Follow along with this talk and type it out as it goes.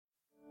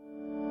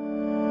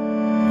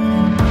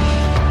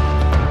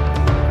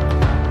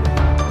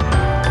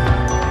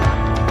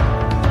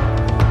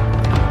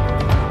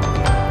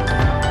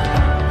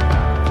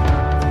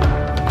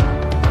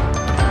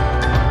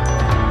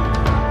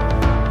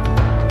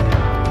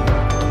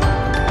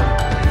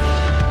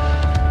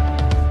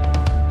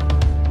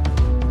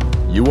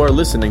You are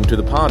listening to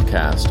the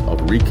podcast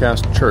of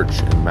Recast Church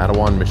in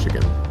Mattawan,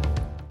 Michigan.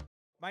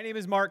 My name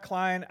is Mark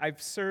Klein.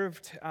 I've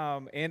served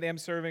and am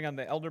serving on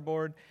the elder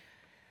board.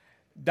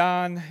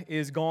 Don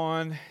is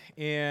gone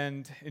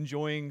and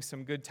enjoying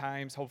some good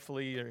times,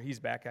 hopefully, or he's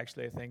back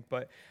actually, I think.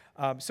 But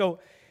so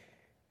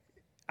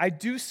I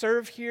do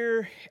serve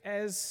here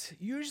as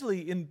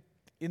usually in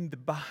the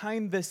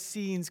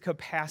behind-the-scenes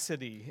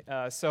capacity.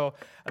 So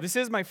this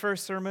is my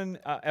first sermon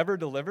ever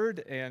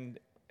delivered, and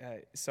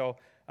so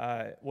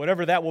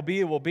whatever that will be,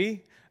 it will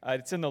be.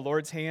 It's in the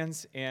Lord's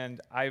hands, and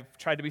I've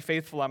tried to be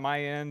faithful on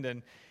my end,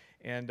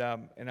 and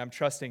I'm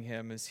trusting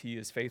Him as He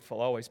is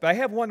faithful always. But I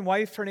have one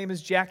wife, her name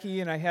is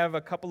Jackie, and I have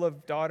a couple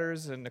of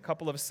daughters and a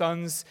couple of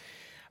sons,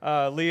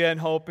 Leah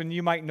and Hope, and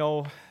you might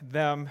know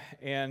them.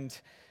 And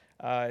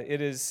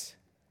it is,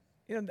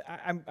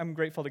 I'm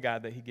grateful to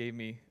God that He gave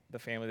me the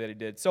family that He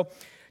did. So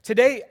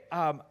today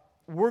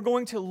we're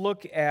going to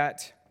look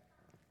at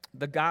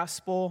the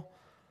gospel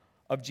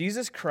of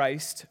Jesus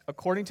Christ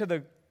according to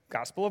the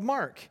Gospel of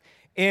Mark.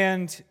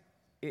 And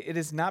it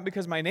is not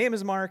because my name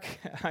is Mark,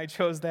 I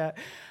chose that.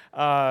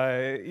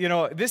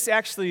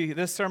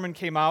 This sermon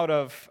came out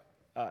of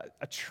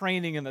a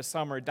training in the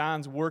summer.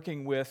 Don's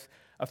working with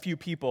a few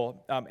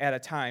people at a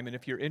time, and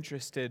if you're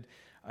interested,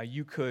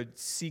 you could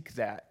seek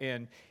that.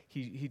 And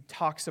he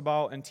talks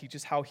about and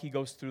teaches how he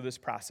goes through this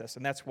process,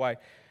 and that's why.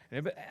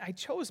 But I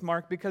chose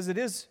Mark because it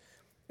is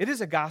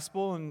a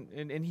gospel, and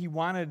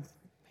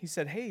he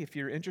said, hey, if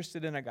you're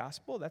interested in a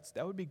gospel,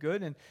 that would be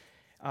good. And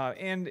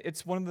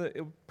it's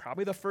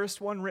probably the first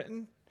one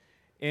written.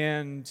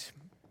 And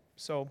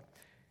so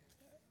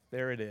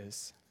there it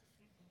is.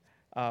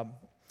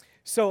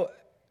 So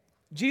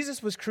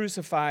Jesus was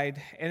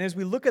crucified. And as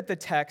we look at the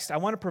text, I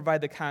want to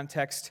provide the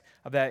context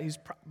of that. He's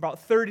about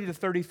 30 to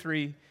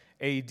 33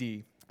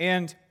 AD.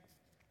 And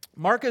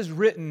Mark is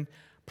written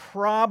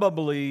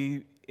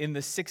probably in the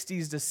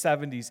 60s to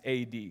 70s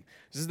AD.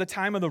 This is the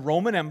time of the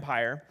Roman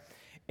Empire.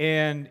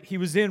 And he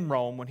was in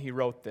Rome when he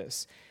wrote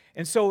this.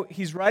 And so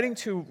he's writing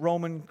to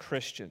Roman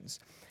Christians.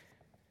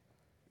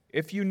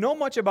 If you know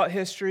much about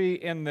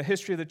history and the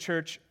history of the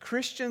church,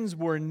 Christians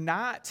were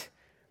not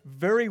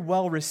very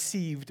well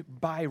received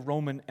by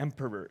Roman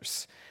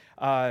emperors.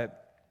 They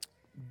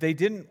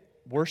didn't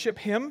worship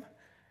him.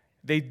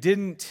 They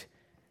didn't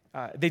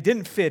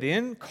fit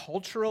in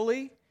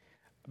culturally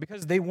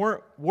because they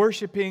weren't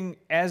worshiping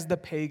as the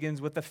pagans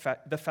with the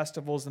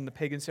festivals and the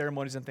pagan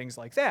ceremonies and things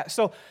like that.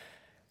 So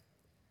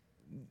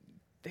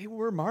they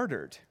were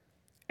martyred.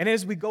 And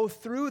as we go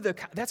through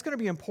that's going to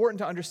be important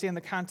to understand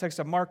the context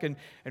of Mark and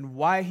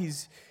why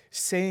he's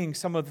saying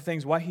some of the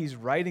things, why he's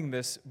writing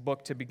this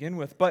book to begin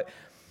with. But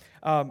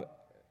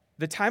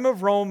the time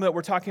of Rome that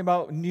we're talking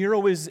about,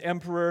 Nero is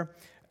emperor.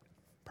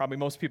 Probably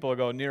most people will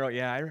go, Nero,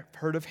 yeah, I've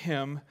heard of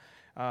him.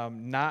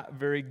 Not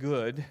very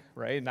good,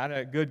 right? Not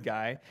a good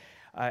guy.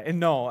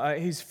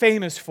 He's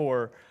famous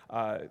for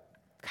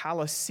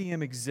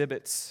Colosseum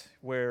exhibits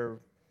where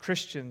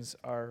Christians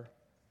are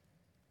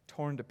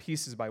torn to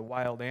pieces by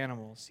wild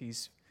animals.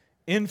 He's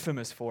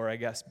infamous for, I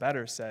guess,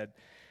 better said,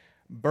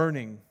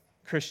 burning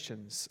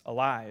Christians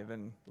alive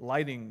and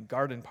lighting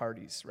garden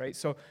parties, right?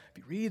 So if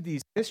you read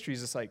these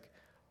histories, it's like,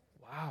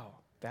 wow,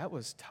 that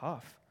was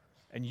tough.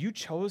 And you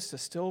chose to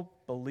still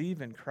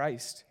believe in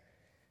Christ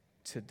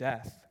to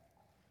death.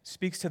 It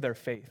speaks to their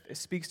faith. It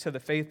speaks to the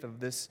faith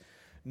of this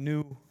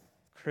new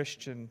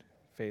Christian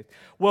faith.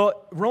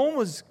 Well, Rome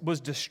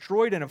was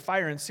destroyed in a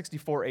fire in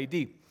 64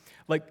 AD.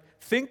 Like,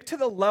 think to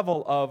the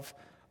level of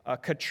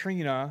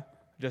Katrina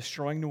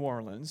destroying New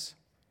Orleans,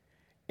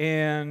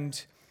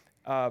 and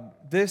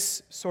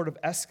this sort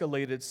of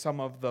escalated some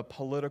of the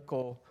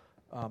political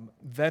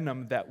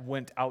venom that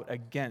went out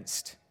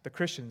against the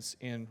Christians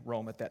in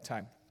Rome at that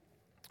time.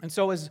 And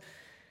so as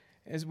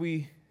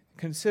we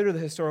consider the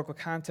historical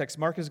context,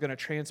 Mark is going to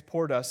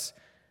transport us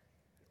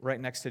right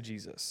next to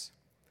Jesus.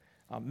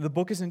 The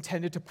book is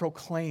intended to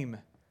proclaim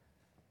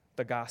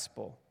the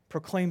gospel,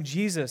 proclaim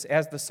Jesus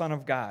as the Son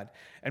of God.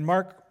 And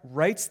Mark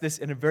writes this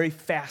in a very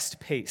fast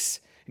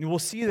pace. And you will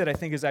see that, I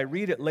think, as I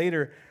read it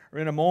later or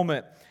in a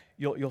moment,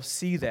 you'll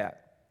see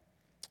that.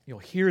 You'll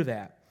hear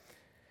that.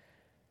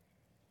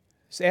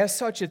 So as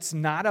such, it's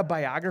not a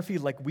biography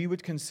like we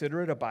would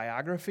consider it a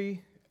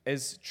biography,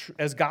 as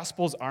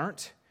Gospels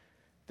aren't.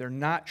 They're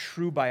not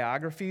true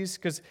biographies.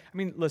 Because,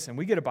 listen,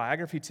 we get a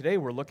biography today,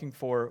 we're looking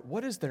for,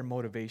 what is their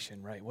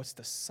motivation, right? What's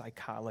the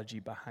psychology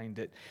behind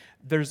it?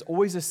 There's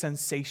always a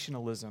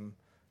sensationalism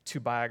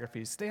to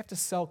biographies. They have to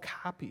sell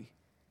copy.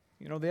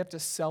 They have to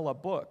sell a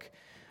book.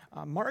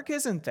 Mark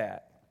isn't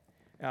that.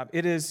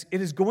 It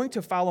is going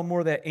to follow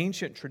more that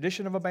ancient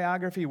tradition of a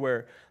biography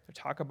where they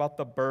talk about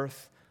the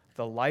birth,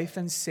 the life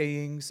and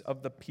sayings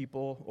of the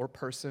people or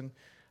person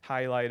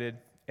highlighted,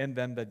 and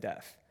then the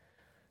death.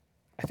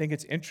 I think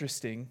it's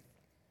interesting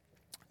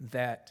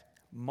that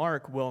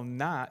Mark will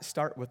not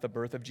start with the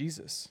birth of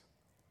Jesus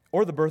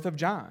or the birth of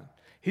John.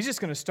 He's just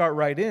going to start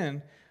right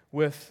in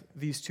with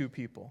these two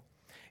people.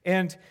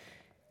 And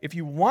if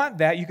you want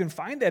that, you can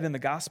find that in the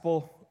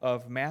Gospel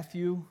of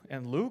Matthew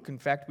and Luke. In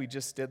fact, we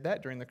just did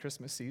that during the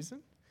Christmas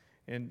season.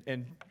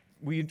 And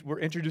we were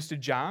introduced to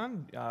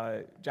John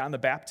the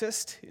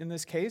Baptist in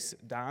this case.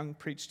 Don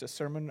preached a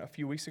sermon a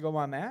few weeks ago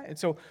on that. And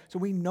so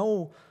we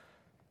know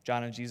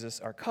John and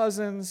Jesus are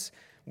cousins.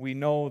 We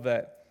know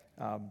that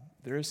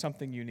there is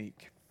something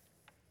unique.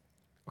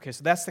 Okay,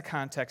 so that's the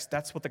context.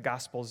 That's what the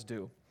Gospels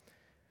do.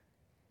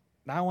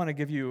 Now I want to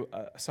give you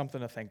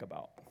something to think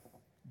about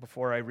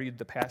before I read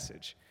the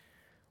passage.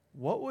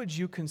 What would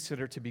you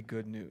consider to be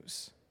good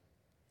news?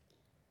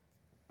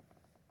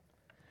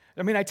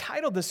 I mean, I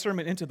titled this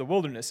sermon Into the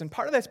Wilderness, and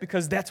part of that's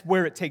because that's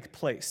where it takes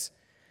place.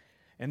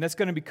 And that's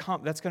going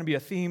to be a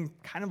theme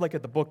kind of like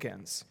at the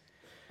bookends.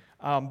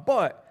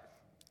 But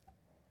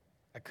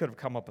I could have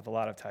come up with a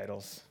lot of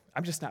titles.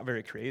 I'm just not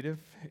very creative,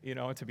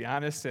 to be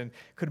honest. And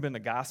it could have been the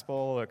gospel,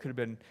 or it could have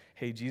been,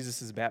 hey,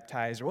 Jesus is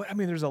baptized, or what. I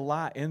mean, there's a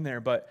lot in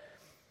there, but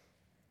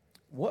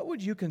what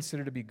would you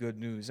consider to be good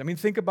news? I mean,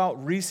 think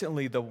about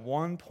recently the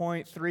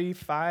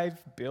 $1.35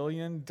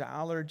 billion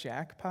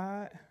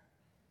jackpot,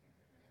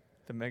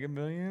 the Mega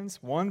Millions,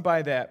 won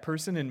by that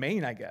person in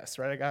Maine, I guess,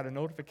 right? I got a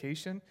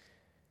notification.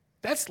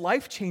 That's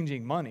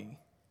life-changing money.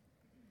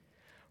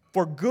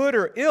 For good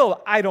or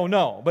ill, I don't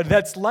know, but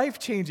that's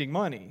life-changing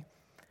money.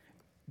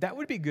 That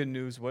would be good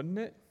news, wouldn't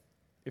it,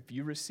 if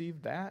you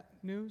received that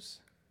news?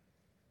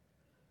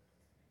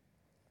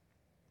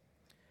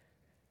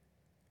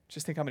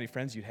 Just think how many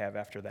friends you'd have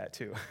after that,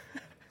 too.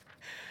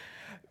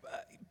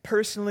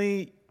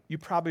 Personally, you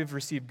probably have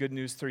received good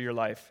news through your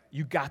life.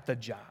 You got the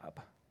job.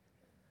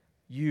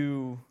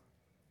 You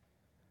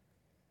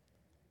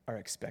are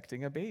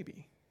expecting a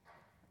baby.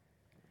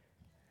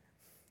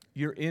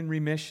 You're in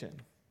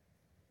remission.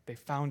 They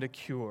found a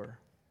cure.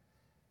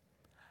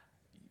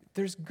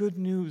 There's good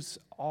news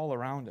all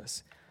around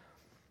us.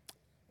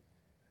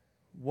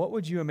 What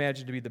would you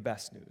imagine to be the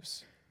best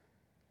news?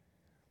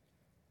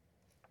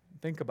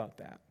 Think about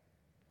that.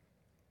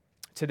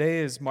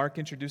 Today, as Mark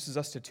introduces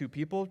us to two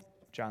people,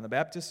 John the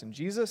Baptist and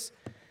Jesus,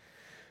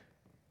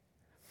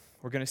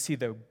 we're going to see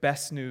the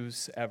best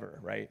news ever,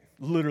 right?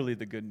 Literally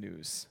the good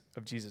news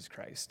of Jesus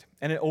Christ.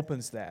 And it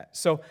opens that.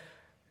 So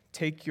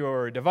take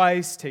your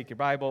device, take your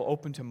Bible,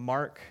 open to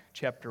Mark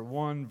chapter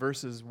 1,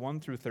 verses 1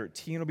 through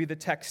 13 will be the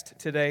text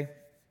today.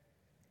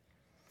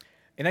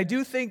 And I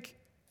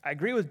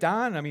agree with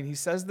Don. I mean, he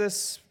says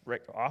this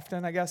right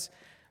often, I guess.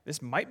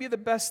 This might be the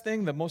best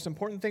thing. The most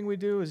important thing we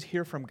do is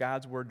hear from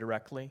God's word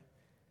directly.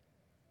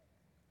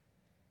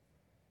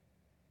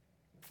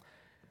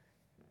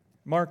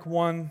 Mark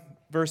 1,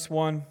 verse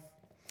 1.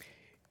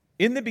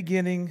 In the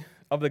beginning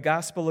of the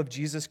gospel of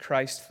Jesus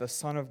Christ, the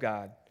Son of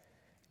God,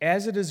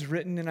 as it is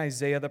written in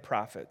Isaiah the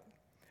prophet,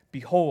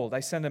 behold, I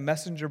send a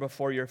messenger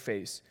before your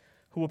face,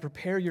 who will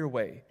prepare your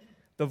way.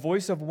 The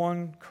voice of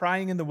one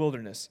crying in the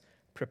wilderness,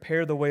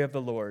 prepare the way of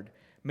the Lord,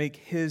 make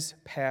his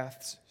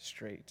paths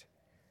straight.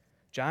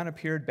 John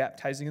appeared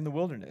baptizing in the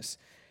wilderness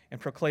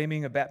and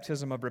proclaiming a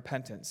baptism of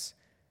repentance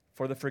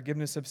for the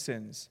forgiveness of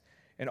sins.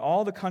 And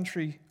all the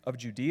country of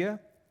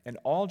Judea and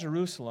all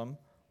Jerusalem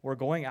were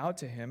going out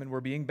to him and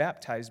were being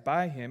baptized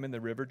by him in the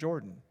river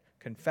Jordan,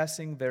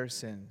 confessing their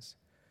sins.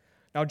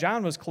 Now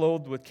John was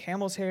clothed with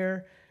camel's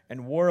hair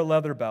and wore a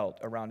leather belt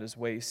around his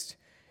waist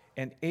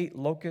and ate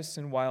locusts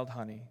and wild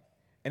honey.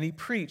 And he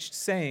preached,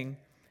 saying,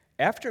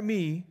 after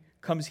me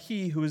comes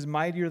he who is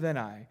mightier than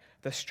I,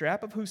 the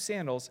strap of whose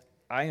sandals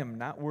I am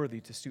not worthy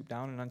to stoop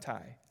down and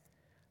untie.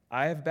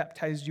 I have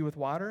baptized you with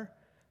water,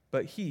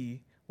 but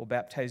he will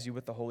baptize you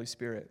with the Holy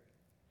Spirit.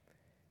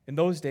 In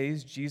those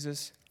days,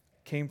 Jesus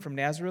came from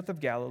Nazareth of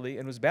Galilee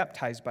and was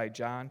baptized by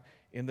John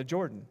in the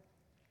Jordan.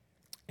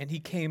 And he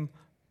came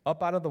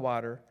up out of the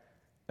water.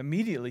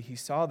 Immediately he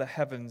saw the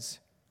heavens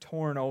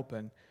torn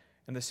open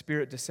and the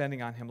Spirit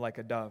descending on him like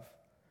a dove.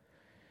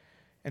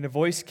 And a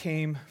voice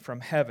came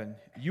from heaven,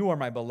 you are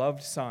my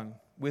beloved Son,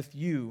 with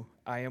you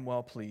I am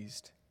well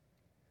pleased.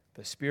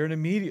 The Spirit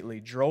immediately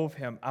drove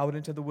him out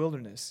into the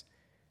wilderness,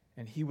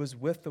 and he was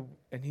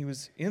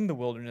in the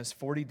wilderness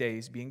 40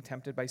 days being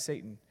tempted by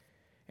Satan.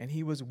 And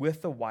he was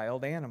with the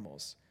wild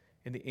animals,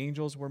 and the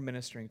angels were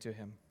ministering to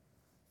him.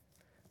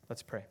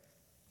 Let's pray.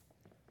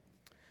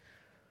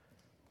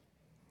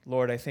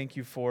 Lord, I thank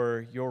you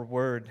for your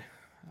word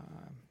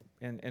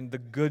and the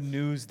good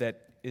news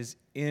that is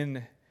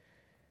in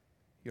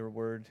your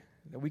word,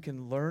 that we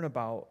can learn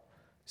about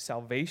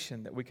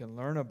salvation, that we can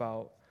learn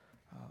about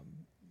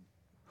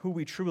who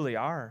we truly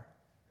are,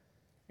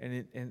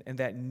 and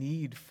that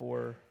need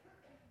for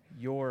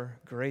your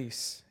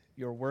grace,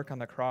 your work on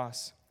the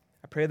cross.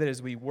 I pray that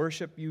as we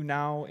worship you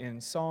now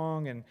in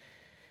song and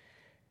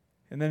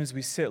then as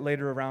we sit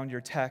later around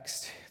your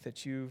text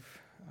that you've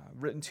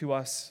written to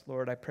us,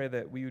 Lord, I pray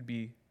that we would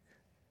be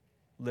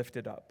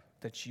lifted up,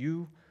 that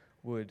you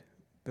would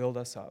build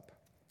us up.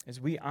 As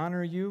we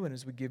honor you and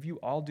as we give you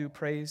all due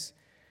praise,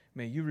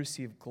 may you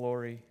receive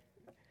glory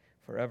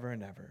forever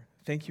and ever.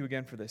 Thank you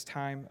again for this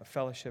time of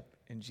fellowship.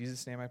 In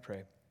Jesus' name I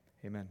pray.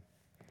 Amen.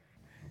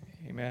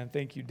 Amen.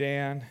 Thank you,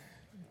 Dan.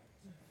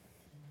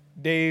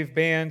 Dave,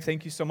 band,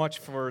 thank you so much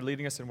for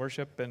leading us in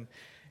worship. And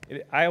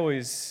I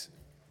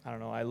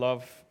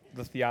love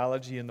the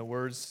theology and the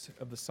words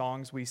of the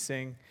songs we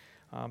sing.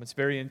 It's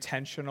very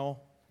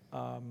intentional,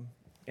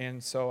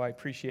 and so I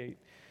appreciate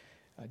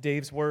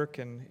Dave's work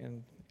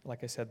and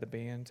like I said, the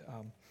band.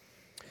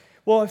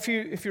 Well, if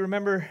you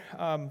remember,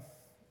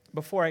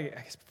 before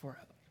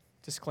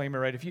disclaimer,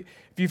 right? If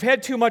you've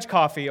had too much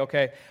coffee,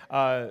 okay,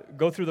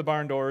 go through the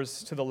barn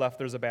doors to the left.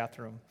 There's a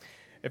bathroom.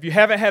 If you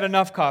haven't had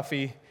enough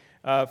coffee,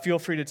 feel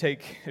free to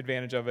take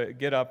advantage of it.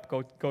 Get up,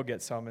 go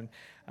get some, and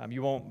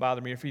you won't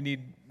bother me if you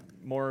need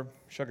more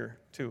sugar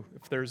too.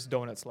 If there's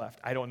donuts left,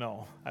 I don't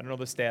know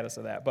the status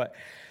of that, but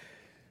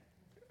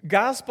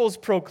Gospels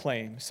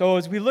proclaim. So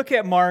as we look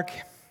at Mark.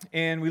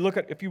 And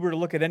if you were to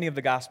look at any of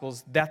the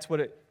Gospels, that's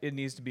what it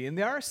needs to be. And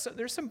there's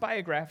some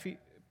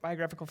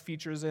biographical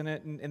features in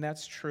it, and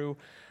that's true.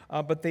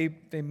 But they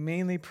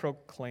mainly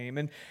proclaim.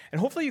 And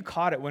hopefully you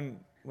caught it when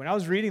I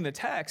was reading the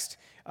text,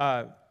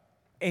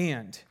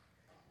 and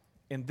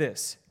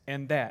this,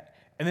 and that.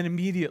 And then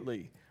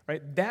immediately,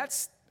 right?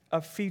 That's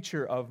a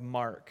feature of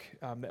Mark.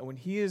 That when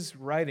he is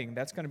writing,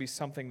 that's going to be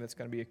something that's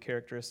going to be a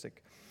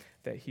characteristic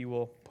that he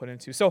will put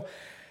into. So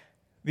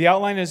the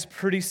outline is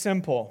pretty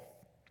simple.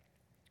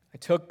 I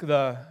took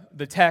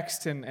the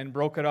text and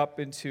broke it up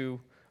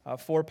into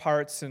 4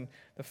 parts, and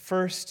the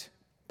first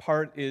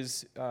part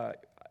is the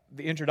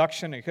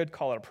introduction. You could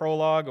call it a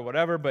prologue or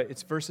whatever, but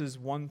it's verses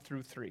 1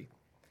 through 3.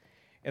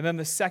 And then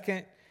the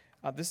second,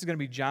 this is going to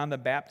be John the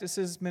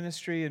Baptist's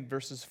ministry in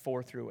verses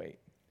 4 through 8.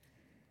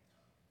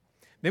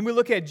 Then we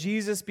look at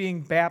Jesus being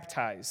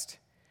baptized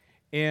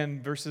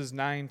in verses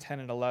 9,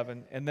 10, and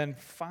 11. And then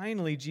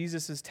finally,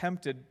 Jesus is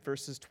tempted,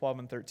 verses 12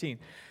 and 13.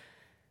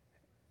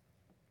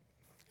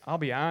 I'll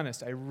be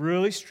honest, I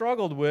really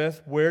struggled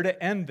with where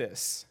to end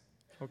this,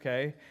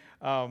 okay?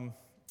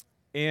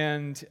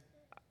 And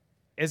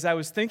as I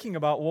was thinking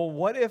about, well,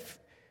 what if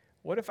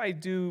I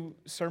do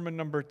sermon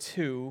number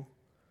 2?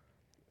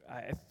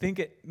 I think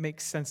it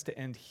makes sense to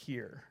end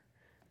here,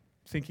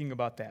 thinking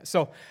about that.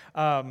 So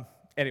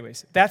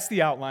anyways, that's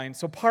the outline.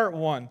 So part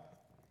 1,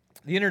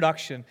 the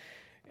introduction.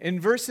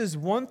 In verses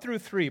 1 through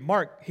 3,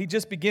 Mark, he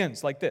just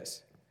begins like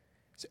this.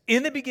 So,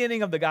 in the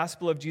beginning of the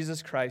gospel of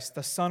Jesus Christ,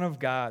 the Son of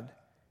God.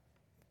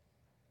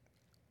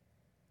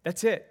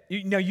 That's it.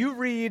 Now you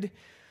read,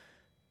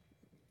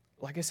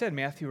 like I said,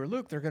 Matthew or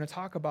Luke, they're going to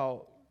talk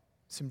about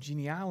some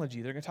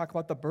genealogy. They're going to talk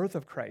about the birth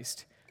of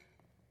Christ.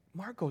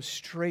 Mark goes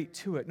straight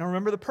to it. Now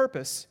remember the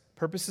purpose.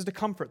 Purpose is to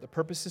comfort. The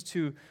purpose is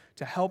to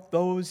help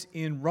those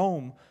in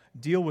Rome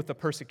deal with the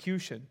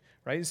persecution,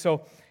 right?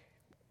 So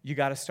you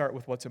got to start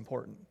with what's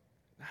important.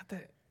 Not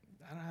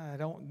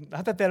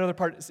that other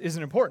part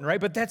isn't important, right?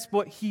 But that's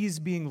what he's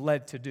being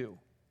led to do,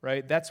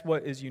 right? That's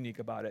what is unique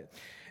about it.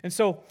 And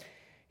so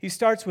he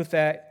starts with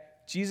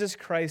that. Jesus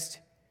Christ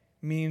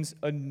means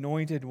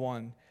anointed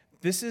one.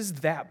 This is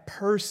that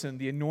person,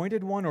 the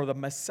anointed one or the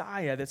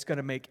Messiah, that's going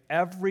to make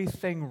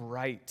everything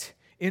right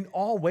in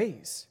all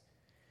ways.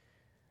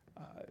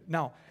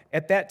 Now,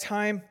 at that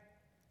time,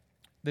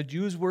 the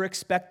Jews were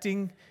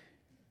expecting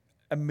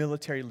a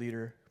military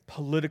leader.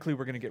 Politically,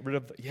 we're going to get rid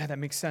of, that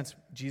makes sense.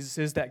 Jesus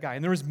is that guy.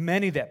 And there was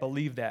many that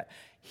believed that.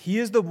 He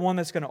is the one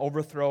that's going to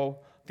overthrow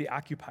the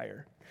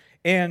occupier.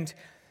 And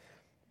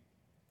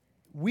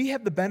we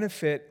have the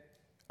benefit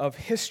of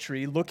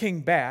history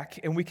looking back,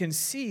 and we can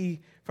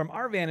see from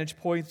our vantage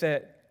point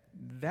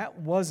that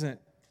wasn't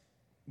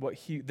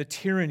the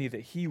tyranny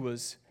that he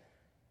was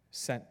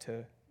sent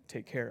to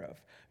take care of.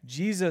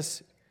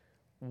 Jesus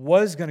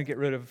was going to get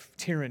rid of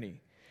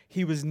tyranny.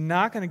 He was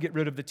not going to get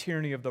rid of the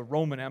tyranny of the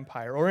Roman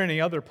Empire or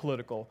any other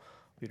political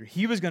leader.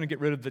 He was going to get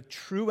rid of the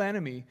true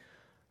enemy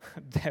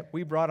that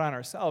we brought on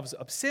ourselves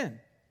of sin.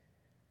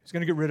 He was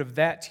going to get rid of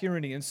that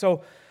tyranny. And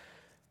so,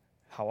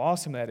 how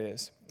awesome that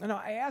is. And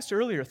I asked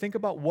earlier, think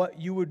about what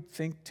you would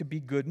think to be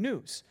good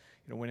news.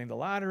 Winning the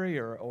lottery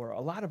or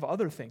a lot of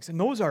other things. And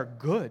those are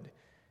good,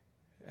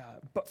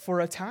 but for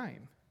a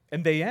time,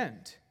 and they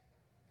end.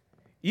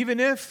 Even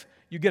if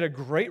you get a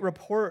great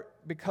report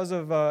because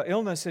of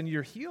illness and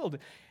you're healed,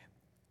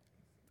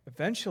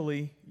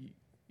 eventually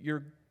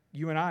you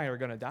and I are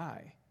going to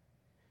die.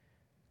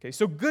 Okay,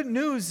 so good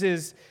news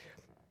is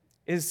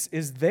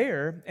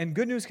there, and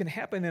good news can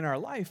happen in our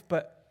life,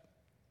 but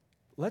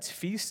let's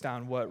feast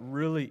on what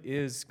really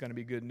is going to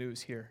be good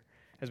news here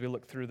as we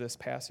look through this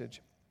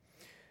passage.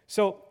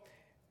 So,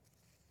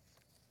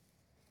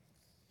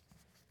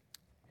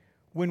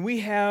 when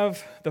we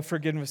have the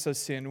forgiveness of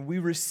sin, we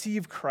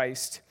receive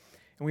Christ,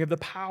 and we have the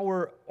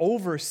power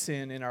over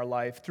sin in our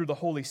life through the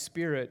Holy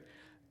Spirit,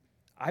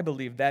 I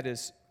believe that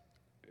is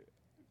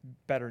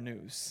better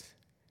news.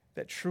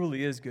 That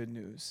truly is good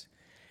news.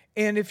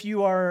 And if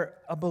you are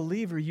a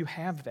believer, you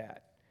have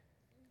that.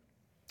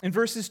 In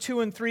verses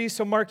 2 and 3,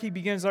 so Mark, he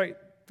begins, all right,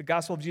 the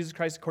gospel of Jesus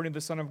Christ according to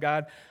the Son of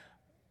God.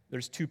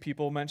 There's 2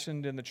 people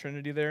mentioned in the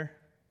Trinity there,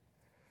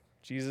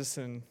 Jesus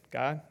and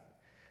God.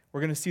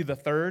 We're going to see the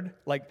third.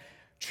 Like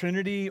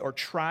Trinity or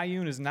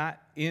triune is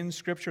not in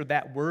Scripture,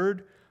 that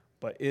word,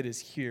 but it is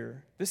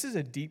here. This is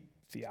a deep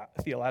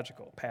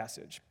theological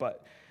passage,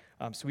 but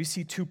so we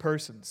see 2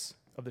 persons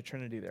of the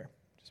Trinity there.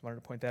 Just wanted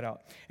to point that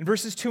out. In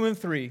verses 2 and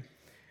 3,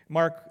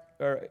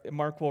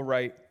 Mark will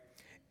write,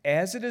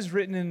 As it is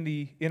written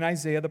in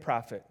Isaiah the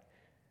prophet,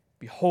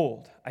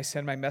 behold, I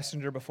send my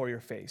messenger before your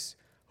face,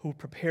 who will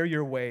prepare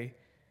your way.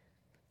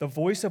 The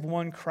voice of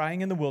one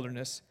crying in the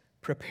wilderness,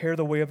 prepare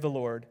the way of the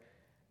Lord,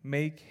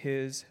 make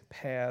his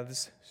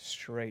paths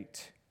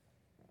straight.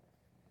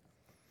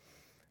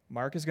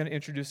 Mark is going to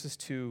introduce us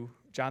to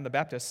John the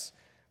Baptist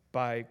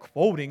by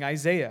quoting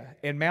Isaiah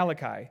and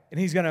Malachi, and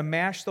he's going to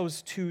mash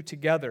those two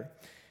together.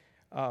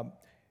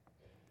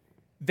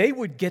 They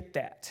would get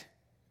that.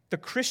 The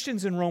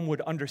Christians in Rome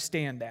would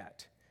understand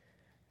that.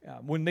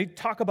 When they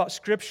talk about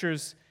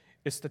scriptures,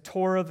 it's the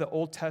Torah, the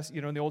Old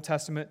in the Old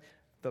Testament,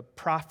 the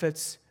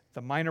prophets,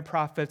 the minor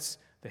prophets,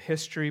 the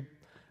history.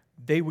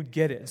 They would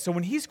get it. So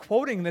when he's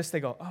quoting this, they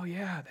go, "Oh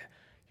yeah,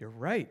 you're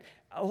right."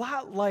 A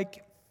lot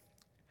like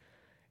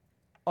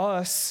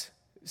us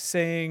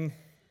saying,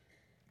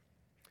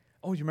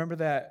 "Oh, you remember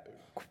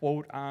that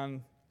quote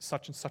on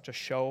such and such a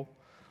show?"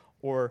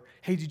 Or,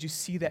 "Hey, did you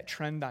see that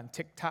trend on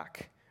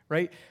TikTok?"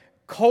 Right?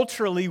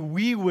 Culturally,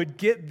 we would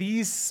get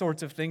these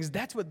sorts of things.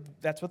 That's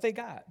what they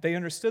got. They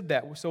understood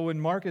that. So when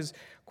Mark is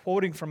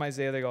quoting from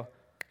Isaiah, they go,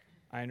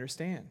 "I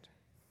understand.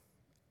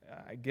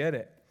 I get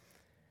it."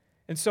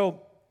 And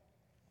so,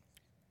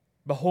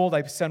 behold,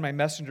 I send my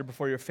messenger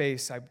before your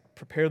face. I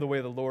prepare the way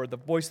of the Lord. The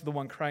voice of the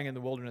one crying in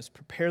the wilderness,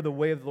 prepare the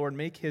way of the Lord.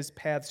 Make his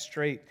path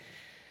straight.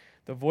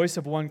 The voice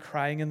of one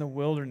crying in the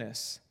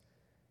wilderness,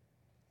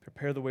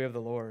 prepare the way of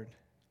the Lord.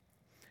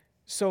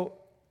 So,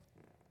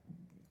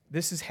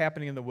 this is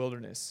happening in the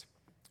wilderness.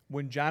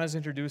 When John is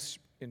introduced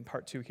in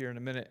part 2 here in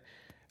a minute,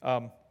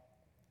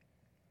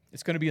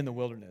 it's going to be in the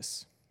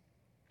wilderness.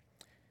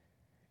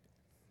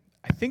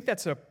 I think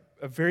that's a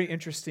very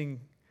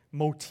interesting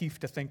motif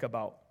to think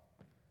about.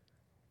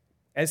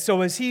 As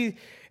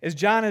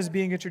John is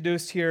being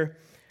introduced here,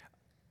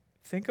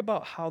 think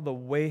about how the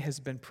way has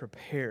been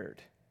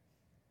prepared.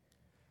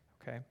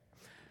 Okay?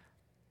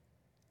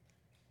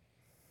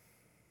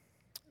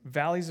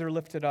 Valleys are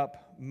lifted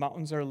up,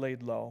 mountains are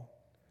laid low.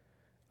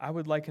 I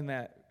would liken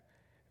that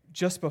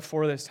just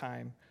before this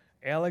time,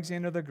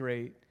 Alexander the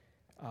Great,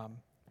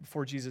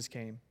 before Jesus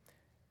came,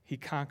 he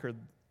conquered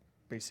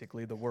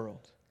basically the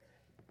world.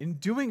 In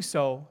doing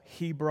so,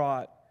 he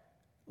brought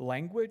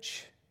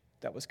language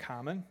that was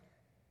common.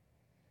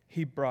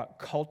 He brought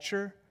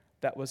culture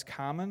that was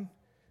common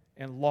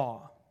and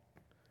law.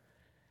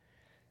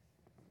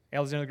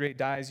 Alexander the Great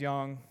dies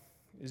young.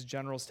 His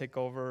generals take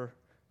over.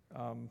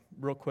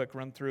 Real quick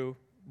run through.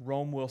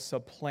 Rome will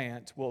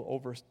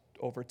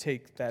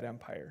overtake that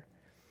empire.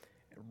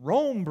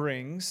 Rome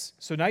brings,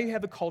 so now you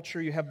have the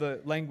culture, you have the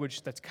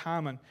language that's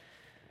common.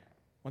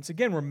 Once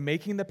again, we're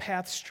making the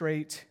path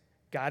straight.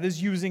 God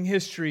is using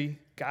history.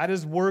 God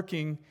is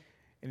working,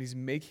 and he's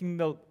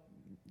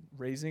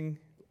raising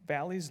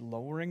valleys,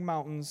 lowering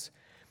mountains,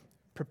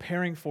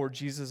 preparing for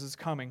Jesus'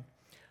 coming.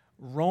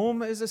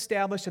 Rome is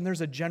established, and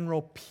there's a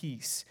general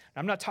peace.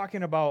 I'm not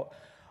talking about,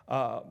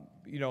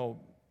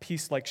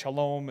 peace like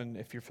shalom, and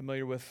if you're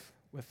familiar with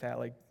that,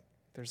 like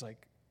there's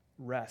like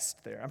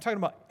rest there. I'm talking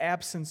about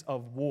absence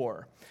of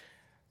war.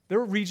 There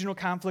were regional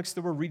conflicts,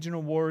 there were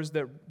regional wars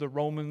that the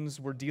Romans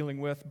were dealing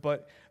with,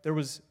 but there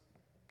was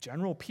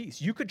general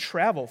peace. You could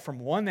travel from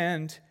one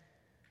end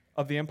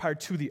of the empire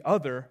to the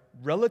other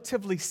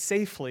relatively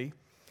safely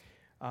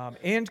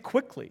and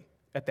quickly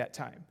at that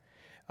time.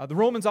 The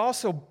Romans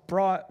also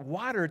brought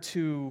water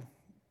to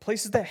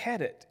places that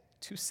had it,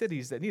 to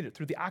cities that needed it,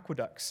 through the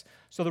aqueducts.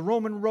 So the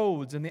Roman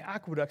roads and the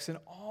aqueducts and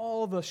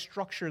all the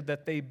structure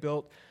that they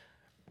built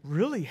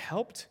really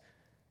helped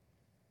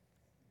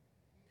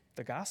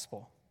the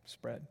gospel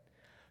spread.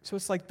 So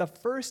it's like the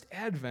first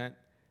Advent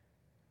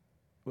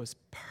was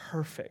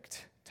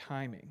perfect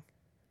timing.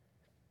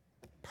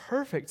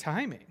 Perfect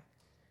timing.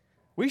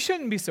 We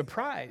shouldn't be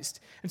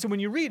surprised. And so when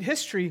you read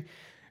history,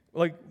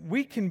 like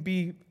we can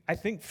be, I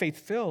think,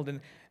 faith-filled,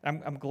 and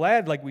I'm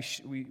glad like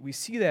we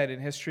see that in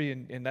history,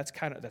 and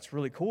that's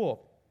really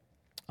cool.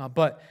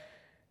 But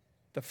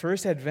the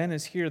first Advent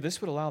is here.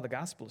 This would allow the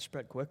gospel to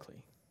spread quickly.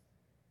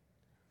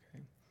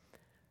 Okay.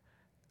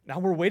 Now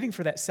we're waiting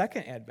for that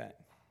second Advent.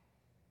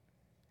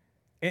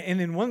 And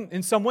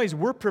in some ways,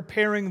 we're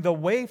preparing the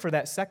way for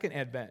that second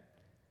Advent.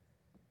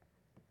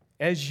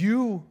 As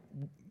you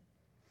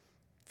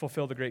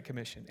fulfill the Great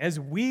Commission, as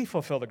we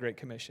fulfill the Great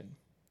Commission.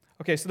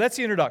 Okay, so that's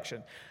the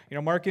introduction.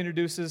 Mark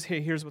introduces, hey,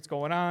 here's what's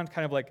going on,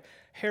 kind of like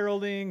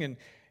heralding, and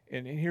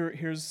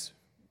here's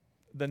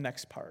the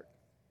next part.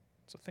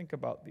 So think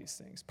about these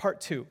things.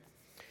 Part 2,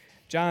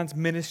 John's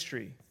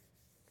ministry,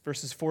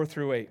 verses 4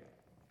 through 8.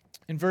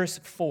 In verse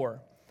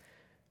 4,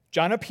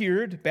 John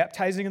appeared,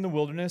 baptizing in the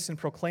wilderness and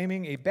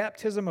proclaiming a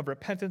baptism of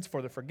repentance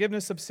for the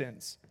forgiveness of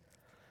sins.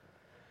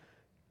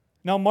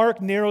 Now,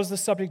 Mark narrows the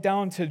subject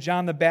down to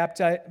John the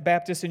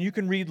Baptist, and you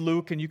can read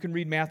Luke and you can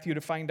read Matthew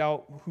to find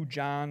out who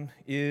John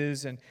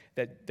is and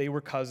that they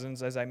were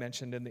cousins, as I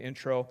mentioned in the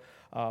intro.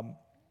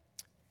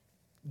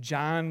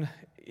 John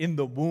in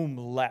the womb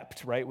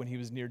leapt, right, when he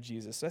was near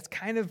Jesus. So that's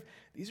kind of,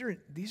 these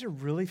are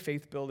really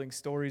faith-building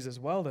stories as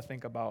well to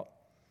think about.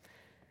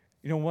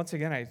 Once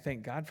again, I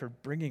thank God for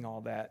bringing all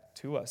that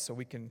to us so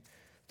we can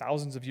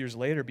thousands of years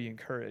later, be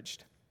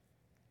encouraged.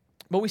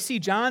 But we see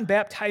John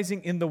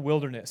baptizing in the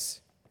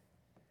wilderness.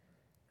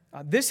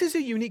 This is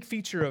a unique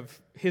feature of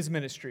his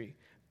ministry,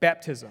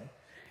 baptism.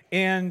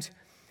 And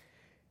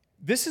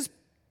this is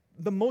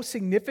the most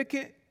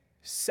significant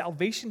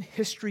salvation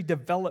history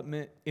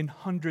development in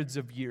hundreds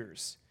of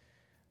years,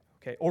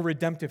 okay, or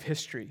redemptive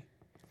history,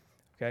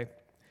 okay?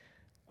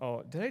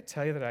 Oh, did I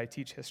tell you that I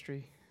teach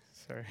history?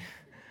 Sorry.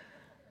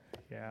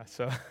 Yeah,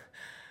 so,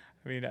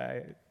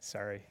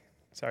 sorry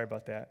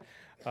about that.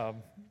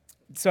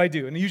 So I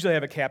do, and usually I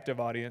have a captive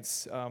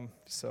audience,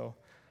 so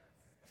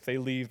if they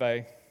leave,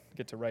 I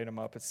get to write them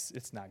up.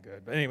 It's not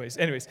good, but anyways,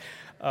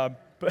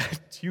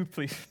 but you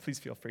please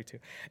feel free to.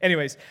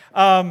 Anyways,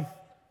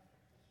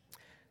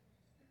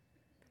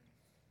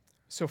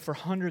 so for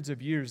hundreds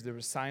of years there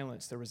was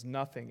silence, there was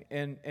nothing,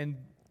 and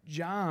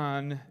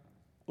John,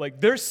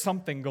 like, there's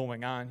something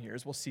going on here,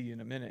 as we'll see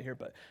in a minute here,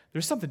 but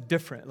there's something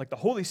different. Like, the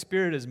Holy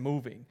Spirit is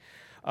moving,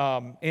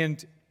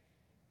 and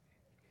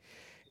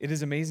it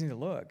is amazing to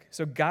look.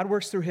 So God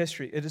works through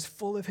history. It is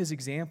full of his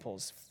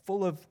examples,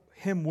 full of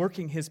him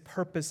working his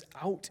purpose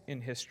out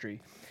in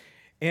history.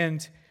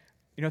 And,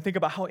 think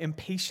about how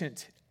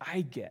impatient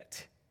I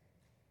get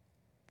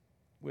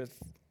with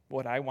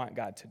what I want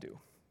God to do.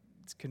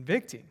 It's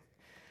convicting.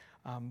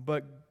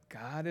 But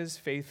God is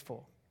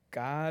faithful.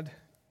 God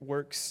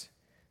works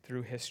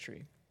through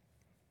history.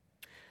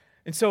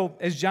 And so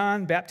as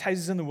John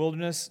baptizes in the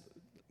wilderness,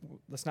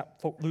 let's not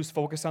lose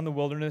focus on the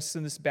wilderness,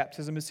 and this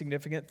baptism is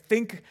significant.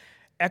 Think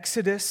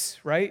Exodus,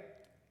 right?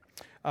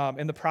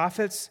 And the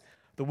prophets.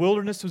 The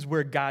wilderness was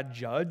where God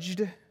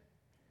judged.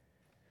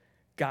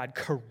 God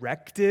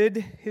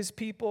corrected his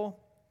people.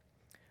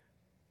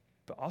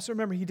 But also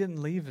remember, he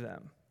didn't leave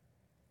them.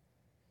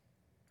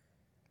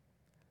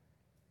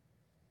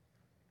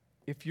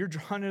 If you're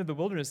drawn into the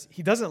wilderness,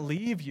 he doesn't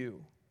leave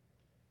you.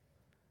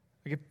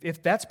 Like,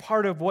 if that's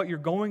part of what you're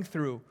going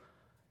through,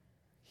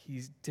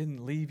 he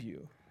didn't leave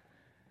you.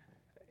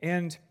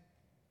 And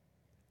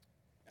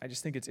I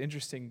just think it's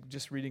interesting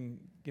just reading,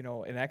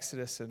 in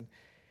Exodus, and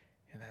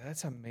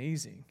that's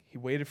amazing. He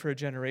waited for a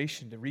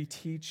generation to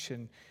reteach,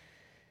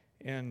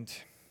 and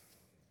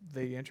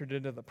they entered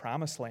into the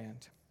promised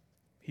land.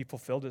 He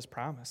fulfilled his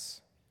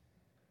promise.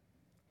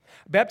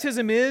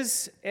 Baptism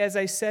is, as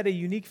I said, a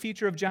unique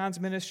feature of John's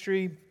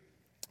ministry,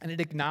 and it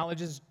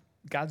acknowledges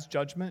God's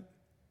judgment.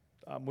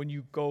 When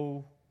you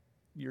go,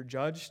 you're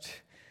judged.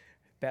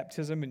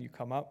 Baptism, and you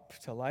come up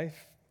to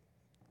life.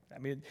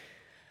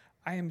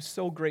 I am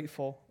so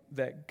grateful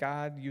that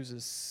God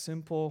uses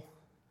simple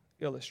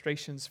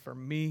illustrations for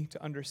me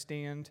to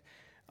understand,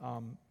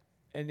 and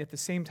at the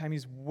same time,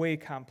 he's way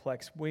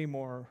complex, way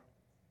more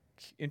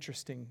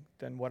interesting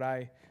than what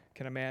I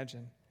can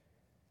imagine.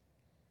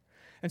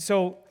 And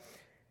so,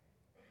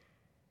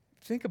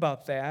 think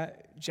about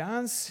that.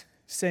 John's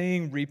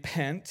saying,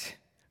 repent,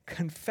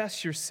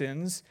 confess your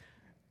sins,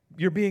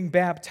 you're being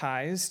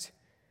baptized.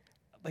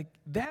 Like,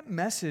 that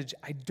message,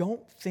 I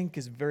don't think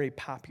is very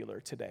popular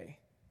today.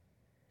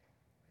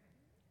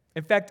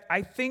 In fact,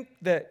 I think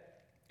that,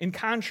 in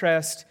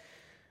contrast,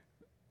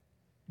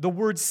 the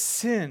word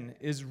sin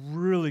is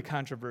really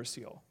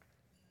controversial.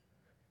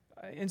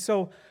 And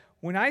so,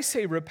 when I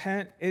say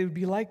repent, it would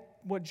be like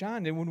what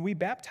John did. When we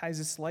baptize,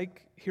 it's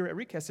like, here at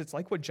Recast, it's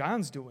like what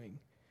John's doing.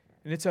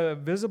 And it's a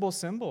visible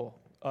symbol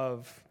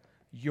of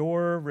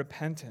your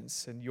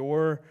repentance and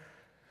your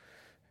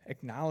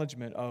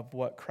acknowledgement of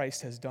what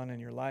Christ has done in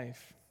your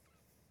life.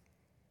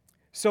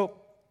 So,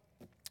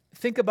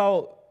 think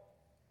about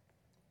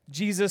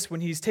Jesus when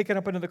he's taken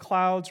up into the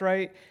clouds,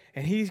 right?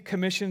 And he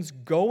commissions,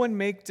 go and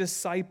make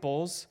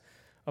disciples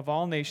of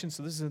all nations.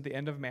 So this is at the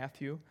end of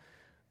Matthew.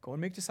 Go and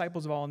make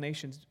disciples of all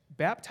nations,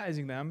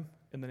 baptizing them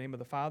in the name of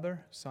the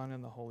Father, Son,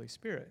 and the Holy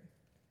Spirit.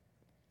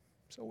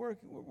 So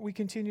we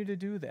continue to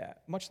do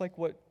that, much like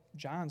what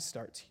John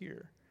starts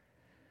here.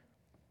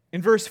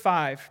 In verse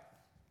 5,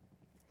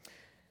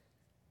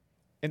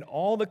 and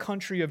all the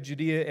country of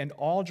Judea and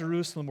all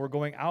Jerusalem were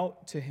going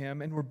out to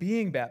him and were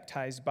being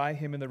baptized by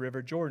him in the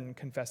river Jordan,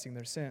 confessing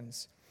their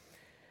sins.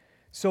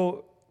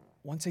 So,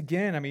 once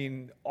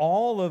again,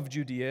 all of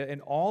Judea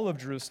and all of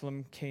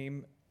Jerusalem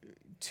came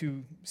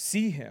to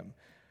see him.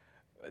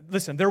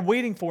 Listen, they're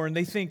waiting for, and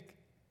they think,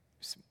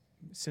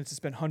 since it's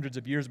been hundreds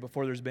of years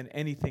before there's been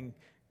anything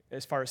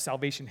as far as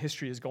salvation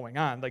history is going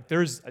on, like,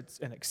 there's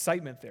an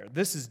excitement there.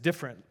 This is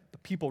different. The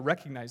people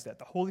recognize that.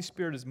 The Holy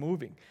Spirit is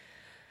moving.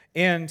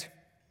 And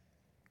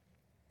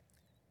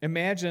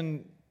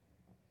imagine,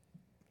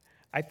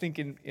 I think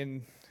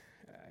in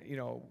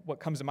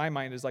what comes to my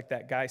mind is like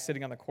that guy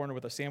sitting on the corner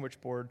with a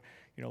sandwich board,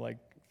 like,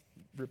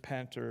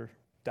 repent or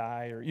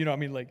die, or,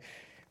 like,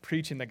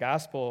 preaching the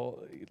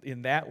gospel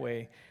in that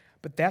way.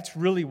 But that's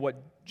really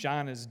what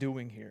John is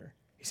doing here.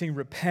 He's saying,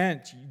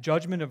 repent,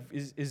 judgment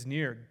is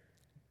near.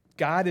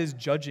 God is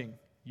judging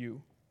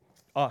you,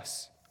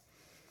 us.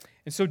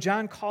 And so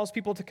John calls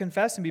people to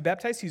confess and be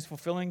baptized. He's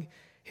fulfilling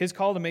his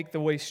call to make the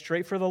way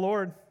straight for the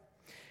Lord.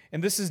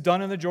 And this is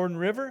done in the Jordan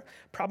River,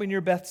 probably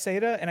near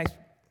Bethsaida. And I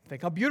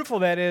think how beautiful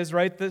that is,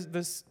 right?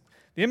 The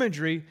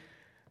imagery.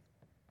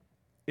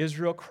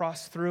 Israel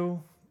crossed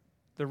through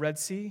the Red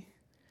Sea.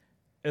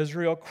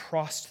 Israel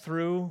crossed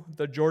through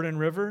the Jordan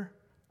River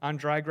on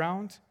dry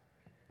ground.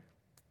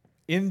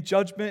 In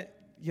judgment,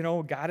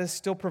 God is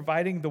still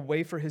providing the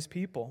way for his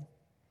people.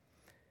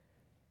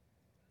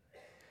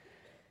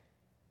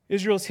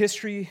 Israel's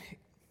history,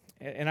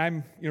 and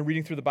I'm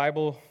reading through the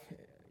Bible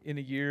in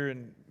a year,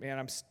 and man,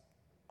 I'm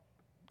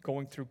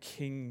going through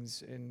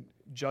Kings and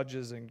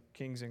Judges and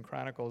Kings and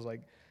Chronicles,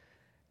 like,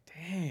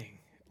 dang,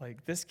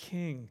 like this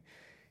king,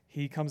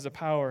 he comes to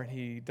power and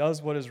he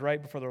does what is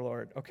right before the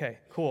Lord. Okay,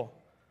 cool.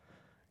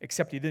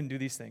 Except he didn't do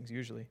these things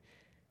usually.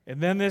 And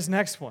then this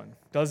next one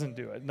doesn't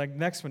do it. Like,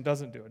 next one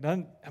doesn't do it.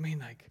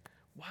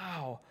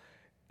 Wow.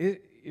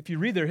 If you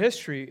read their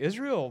history,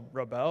 Israel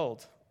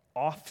rebelled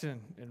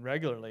often and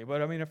regularly.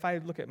 But if I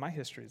look at my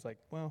history, it's like,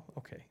 well,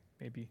 okay,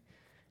 maybe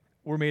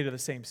we're made of the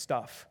same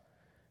stuff.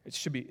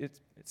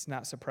 It's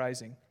not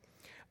surprising.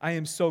 I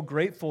am so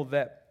grateful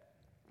that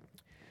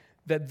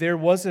there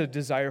was a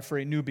desire for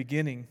a new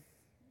beginning.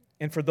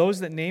 And for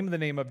those that name the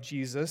name of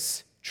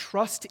Jesus,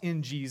 trust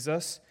in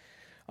Jesus,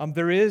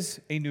 there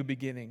is a new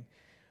beginning.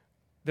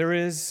 There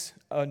is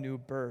a new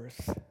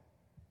birth. 1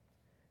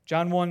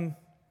 John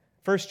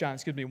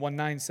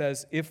 1:9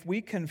 says, if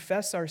we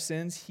confess our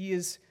sins, he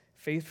is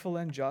faithful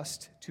and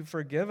just to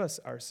forgive us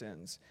our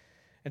sins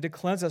and to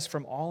cleanse us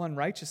from all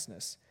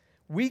unrighteousness.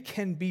 We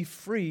can be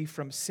free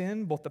from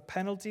sin, both the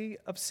penalty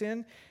of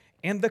sin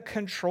and the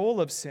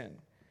control of sin.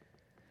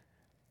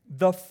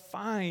 The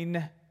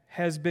fine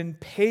has been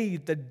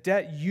paid. The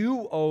debt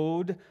you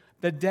owed,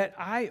 the debt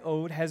I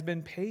owed has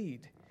been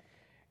paid.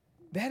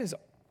 That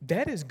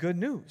is good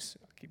news.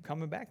 I keep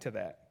coming back to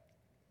that.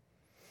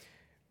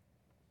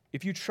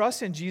 If you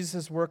trust in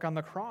Jesus' work on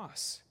the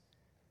cross,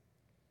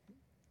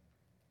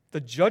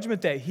 the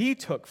judgment that he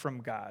took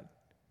from God,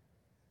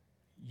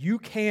 you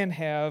can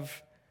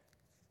have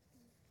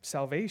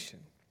salvation.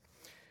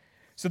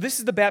 So this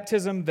is the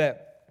baptism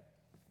that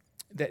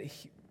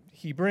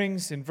he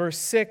brings in verse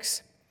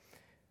 6.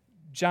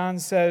 Mark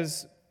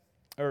says,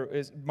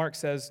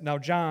 now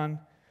John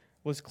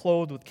was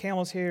clothed with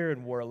camel's hair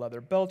and wore a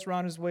leather belt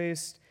around his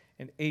waist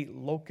and ate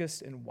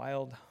locusts and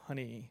wild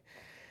honey.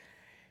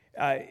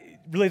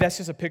 Really, that's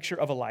just a picture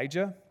of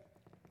Elijah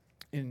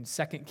in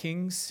 2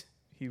 Kings.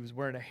 He was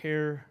wearing a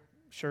hair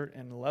shirt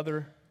and a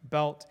leather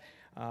belt.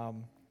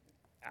 I'm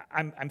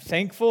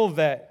thankful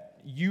that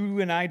you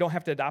and I don't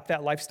have to adopt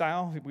that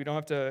lifestyle. We don't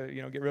have to,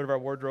 get rid of our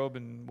wardrobe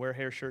and wear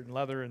hair shirt and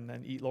leather and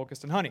then eat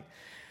locust and honey.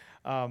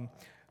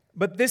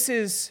 But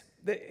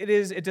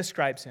it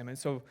describes him. And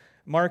so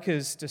Mark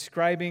is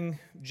describing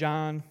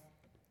John,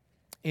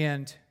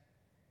 and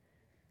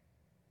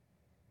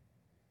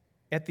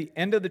at the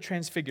end of the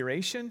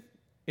transfiguration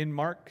in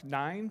Mark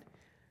 9,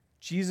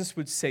 Jesus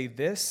would say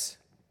this,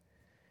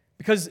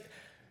 because,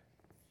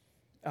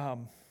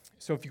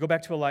 so if you go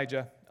back to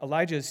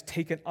Elijah is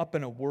taken up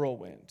in a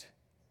whirlwind.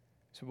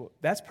 So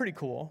that's pretty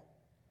cool.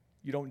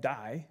 You don't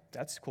die.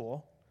 That's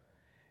cool.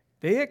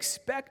 They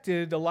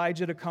expected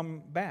Elijah to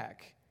come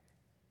back,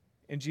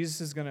 and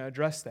Jesus is going to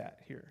address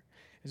that here.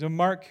 So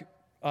Mark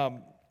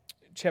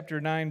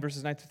chapter 9,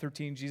 verses 9 to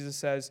 13, Jesus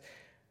says,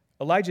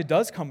 Elijah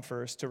does come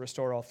first to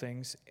restore all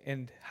things.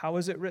 And how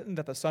is it written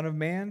that the Son of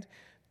Man,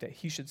 that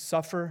he should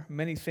suffer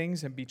many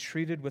things and be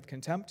treated with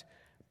contempt?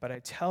 But I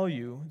tell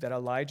you that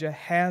Elijah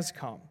has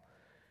come,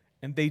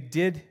 and they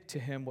did to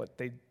him what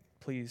they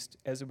pleased,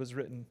 as it was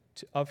written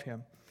of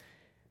him.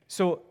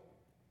 So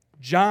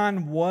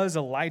John was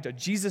Elijah.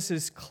 Jesus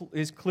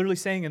is clearly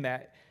saying in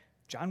that,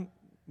 John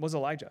was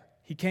Elijah.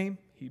 He came,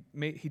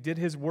 he did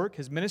his work,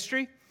 his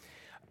ministry,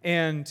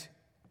 and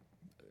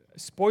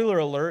spoiler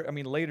alert,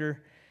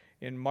 later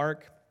in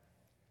Mark,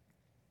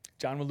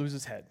 John would lose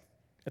his head.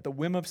 At the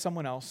whim of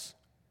someone else,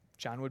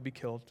 John would be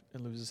killed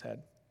and lose his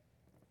head.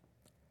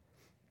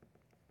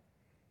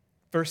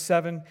 Verse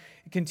 7,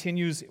 it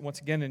continues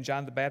once again in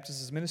John the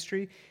Baptist's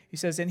ministry. He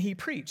says, and he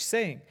preached,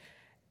 saying,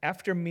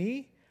 after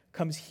me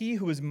comes he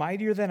who is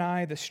mightier than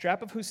I, the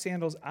strap of whose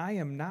sandals I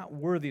am not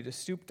worthy to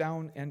stoop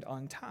down and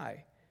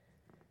untie.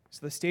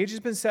 So the stage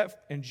has been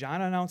set, and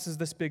John announces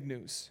this big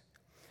news.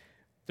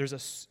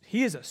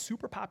 He is a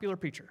super popular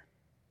preacher.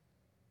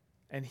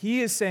 And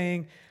he is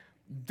saying,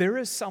 there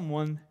is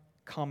someone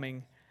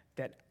coming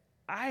that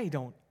I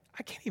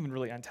can't even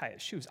really untie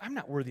his shoes. I'm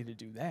not worthy to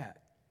do that.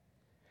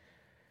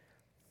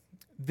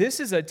 This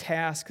is a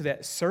task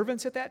that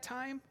servants at that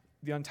time,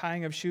 the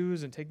untying of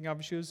shoes and taking off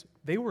of shoes,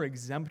 they were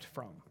exempt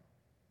from.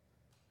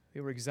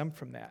 They were exempt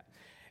from that.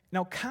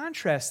 Now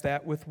contrast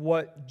that with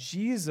what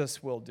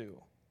Jesus will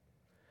do.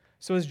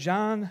 So as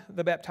John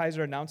the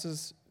Baptizer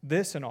announces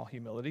this in all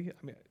humility,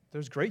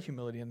 there's great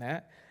humility in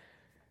that,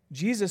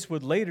 Jesus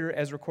would later,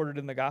 as recorded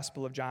in the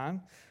Gospel of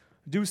John,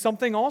 do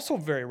something also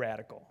very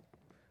radical.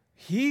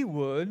 He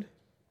would,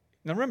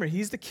 now remember,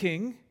 he's the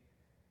king.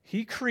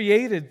 He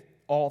created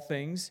all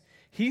things.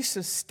 He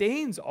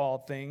sustains all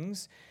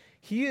things.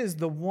 He is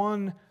the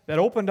one that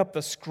opened up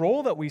the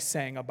scroll that we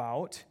sang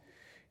about.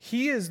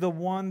 He is the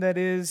one that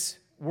is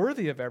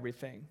worthy of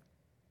everything.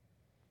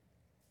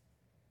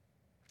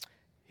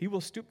 he will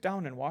stoop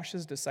down and wash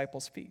his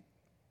disciples' feet.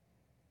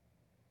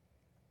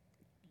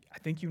 I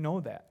think you know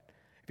that.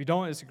 If you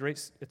don't, it's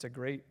a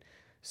great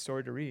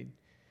story to read.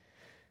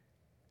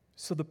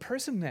 So the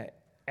person that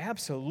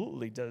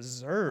absolutely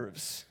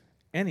deserves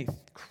any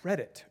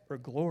credit or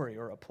glory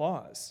or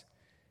applause,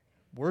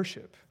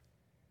 worship,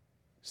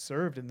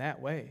 served in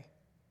that way.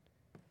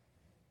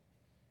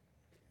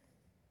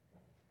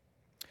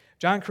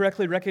 John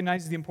correctly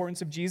recognizes the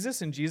importance of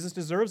Jesus, and Jesus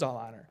deserves all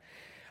honor.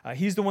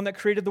 He's the one that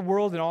created the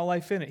world and all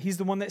life in it. He's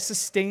the one that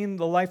sustained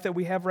the life that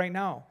we have right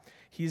now.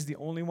 He's the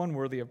only one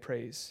worthy of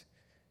praise.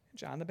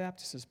 John the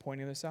Baptist is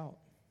pointing this out.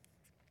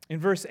 In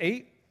verse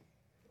 8,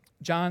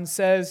 John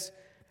says,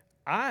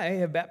 I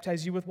have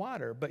baptized you with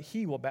water, but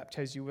he will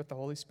baptize you with the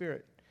Holy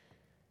Spirit.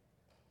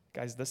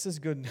 Guys, this is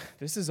good.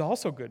 This is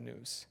also good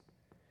news.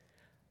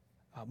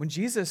 When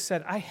Jesus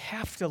said, I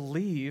have to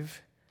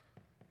leave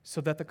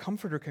so that the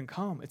Comforter can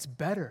come, it's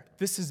better.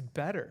 This is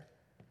better.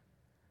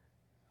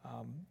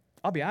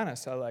 I'll be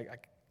honest,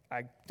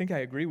 I think I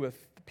agree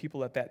with the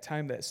people at that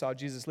time that saw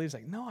Jesus leave. It's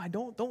like, no,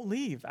 don't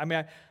leave. I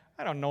mean,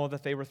 I don't know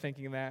that they were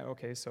thinking that.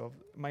 Okay, so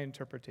my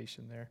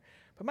interpretation there.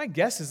 But my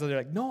guess is that they're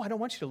like, no, I don't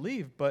want you to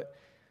leave, but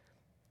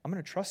I'm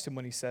going to trust him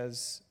when he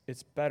says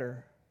it's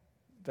better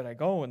that I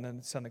go and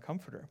then send the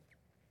Comforter.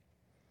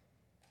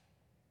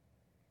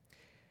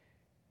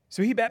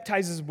 So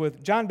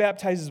John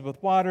baptizes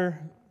with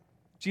water.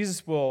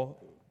 Jesus will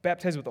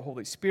baptize with the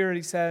Holy Spirit,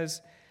 he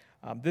says.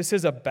 This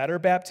is a better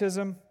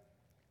baptism.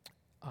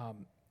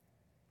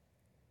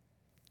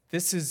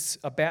 This is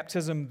a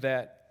baptism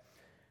that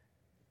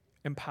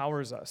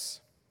empowers us.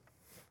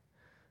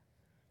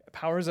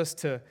 Empowers us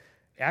to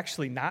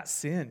actually not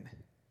sin.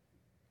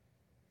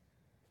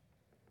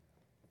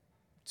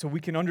 So we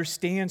can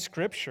understand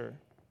Scripture.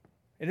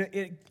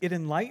 It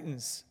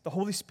enlightens. The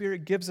Holy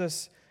Spirit gives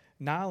us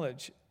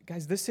knowledge.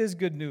 Guys, this is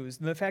good news.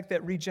 And the fact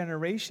that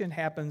regeneration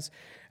happens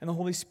and the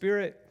Holy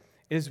Spirit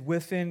is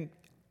within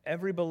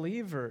every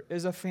believer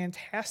is a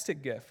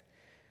fantastic gift.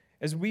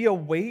 As we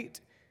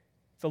await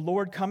the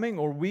Lord coming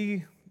or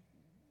we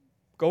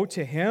go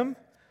to him,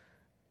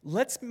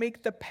 let's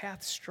make the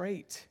path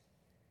straight.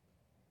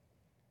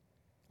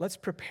 Let's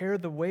prepare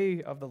the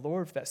way of the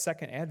Lord for that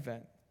second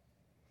advent.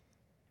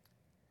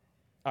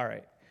 All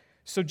right.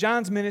 So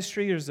John's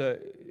ministry,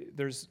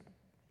 there's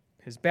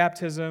his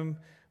baptism,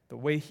 the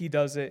way he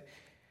does it.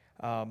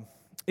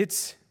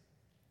 It's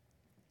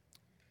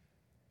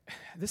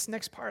this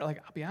next part, I'll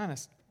be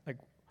honest,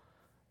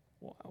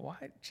 why,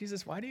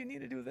 Jesus, why do you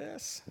need to do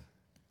this?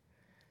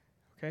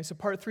 Okay, so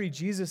part 3,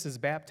 Jesus is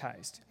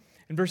baptized.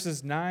 In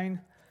verses 9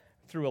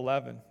 through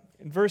 11.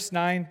 In verse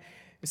 9,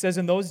 it says,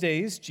 in those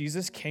days,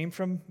 Jesus came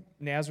from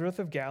Nazareth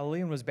of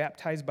Galilee and was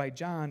baptized by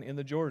John in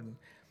the Jordan.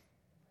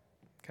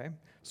 Okay,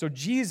 so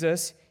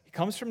Jesus, he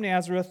comes from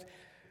Nazareth.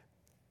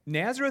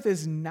 Nazareth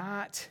is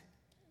not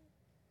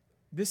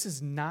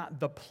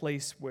the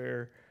place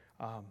where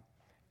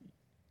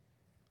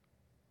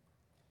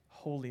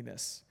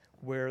holiness,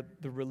 where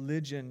the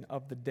religion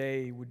of the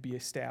day would be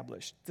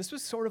established. This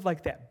was sort of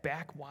like that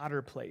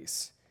backwater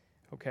place,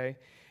 okay?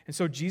 And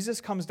so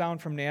Jesus comes down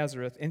from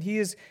Nazareth, and he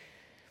is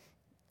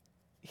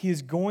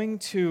going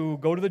to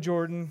go to the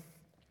Jordan,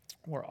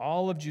 where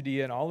all of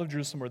Judea and all of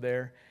Jerusalem were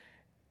there,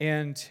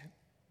 and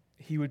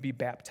he would be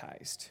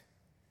baptized,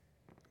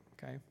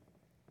 okay?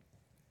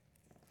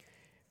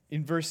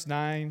 In verse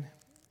 9,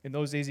 in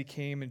those days he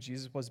came, and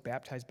Jesus was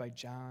baptized by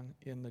John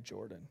in the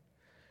Jordan.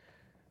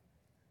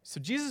 So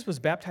Jesus was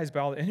baptized by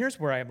all, and here's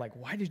where I'm like,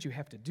 why did you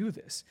have to do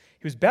this?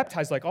 He was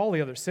baptized like all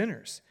the other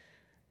sinners.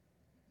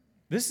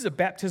 This is a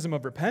baptism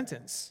of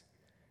repentance.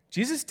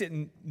 Jesus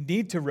didn't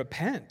need to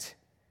repent.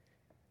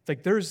 It's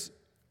like there's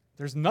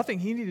nothing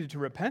he needed to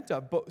repent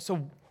of. But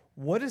so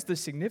what is the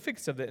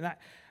significance of it? And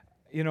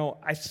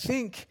I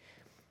think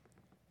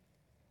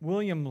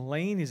William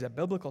Lane is a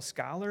biblical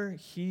scholar.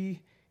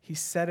 He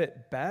said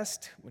it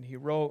best when he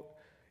wrote,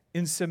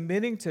 in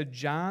submitting to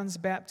John's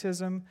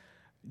baptism,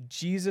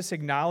 Jesus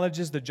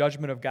acknowledges the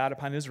judgment of God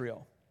upon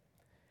Israel.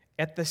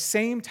 At the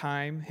same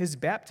time, his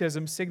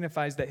baptism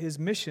signifies that his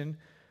mission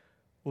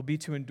will be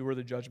to endure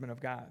the judgment of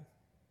God.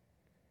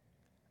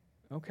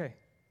 Okay,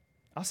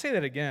 I'll say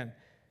that again.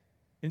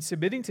 In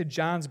submitting to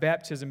John's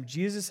baptism,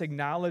 Jesus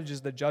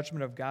acknowledges the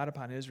judgment of God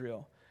upon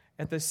Israel.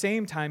 At the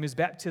same time, his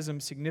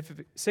baptism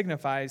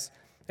signifies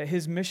that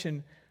his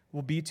mission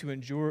will be to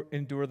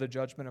endure the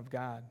judgment of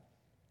God.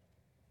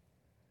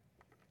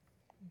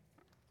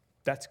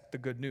 That's the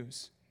good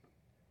news.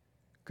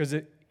 Because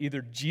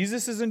either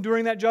Jesus is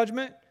enduring that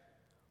judgment,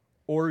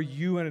 or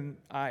you and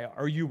I are,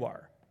 or you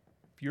are.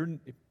 If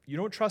you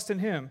don't trust in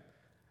him,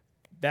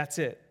 that's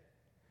it.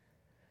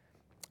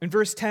 In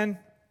verse 10,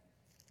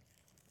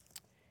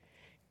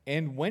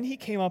 and when he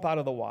came up out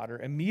of the water,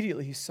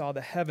 immediately he saw the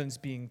heavens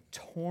being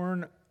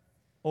torn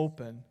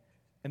open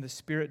and the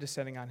Spirit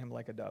descending on him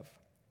like a dove.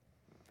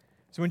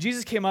 So when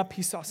Jesus came up,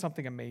 he saw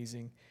something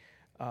amazing.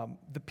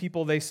 The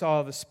people, they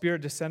saw the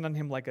Spirit descend on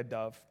him like a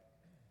dove.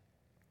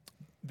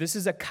 This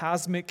is a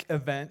cosmic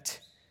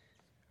event,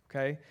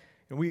 okay?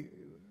 And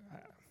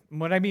And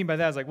what I mean by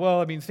that is like,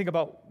 well, I mean, think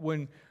about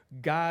when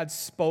God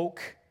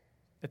spoke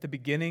at the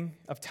beginning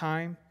of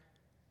time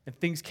and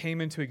things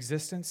came into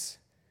existence,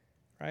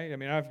 right? I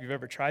mean, I don't know if you've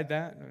ever tried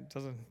that.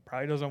 It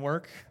probably doesn't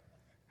work.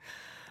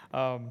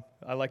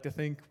 I like to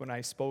think when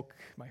I spoke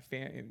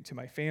to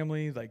my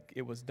family, like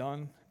it was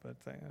done. But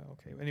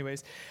okay,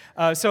 anyways.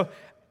 So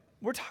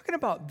we're talking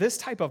about this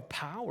type of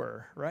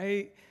power,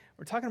 right?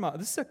 We're talking about,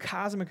 this is a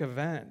cosmic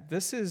event.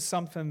 This is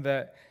something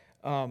that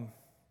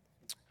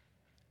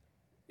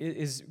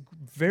is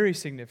very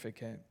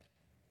significant.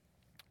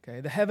 Okay,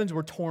 the heavens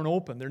were torn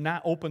open. They're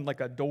not open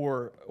like a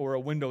door or a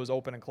window is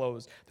open and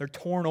closed. They're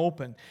torn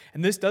open.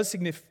 And this does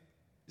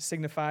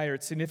signify, or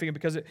it's significant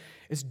because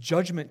it's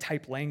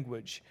judgment-type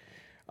language.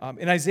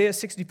 In Isaiah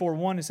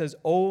 64:1, it says,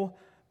 "Oh,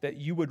 that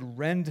you would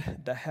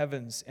rend the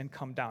heavens and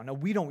come down." Now,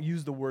 we don't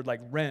use the word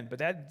like rend, but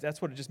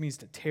that's what it just means,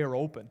 to tear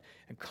open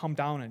and come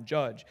down and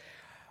judge.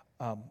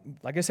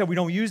 Like I said, we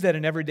don't use that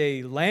in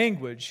everyday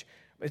language.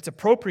 It's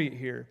appropriate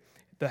here.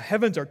 The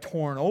heavens are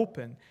torn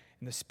open,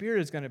 and the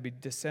Spirit is going to be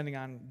descending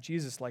on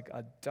Jesus like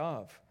a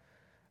dove,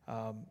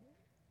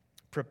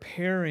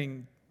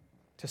 preparing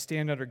to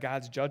stand under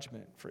God's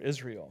judgment for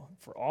Israel,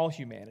 for all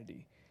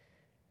humanity.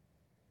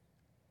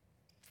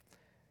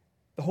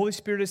 The Holy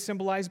Spirit is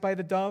symbolized by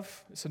the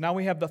dove. So now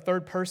we have the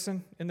third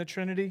person in the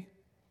Trinity.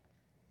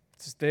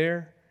 It's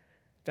there.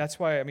 That's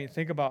why, I mean,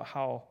 think about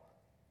how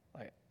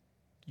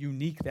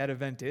unique that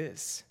event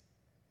is.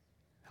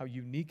 How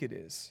unique it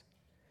is.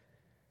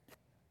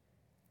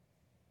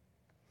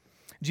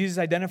 Jesus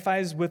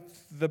identifies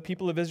with the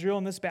people of Israel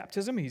in this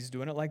baptism. He's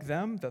doing it like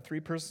them. The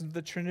three persons of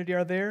the Trinity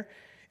are there.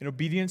 In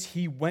obedience,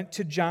 he went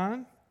to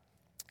John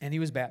and he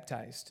was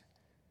baptized.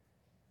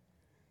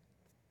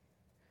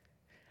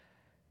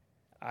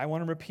 I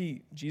want to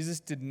repeat, Jesus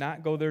did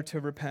not go there to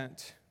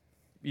repent.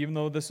 Even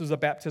though this was a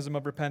baptism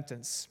of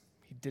repentance,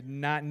 he did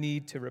not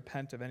need to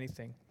repent of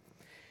anything.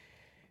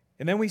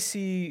 And then we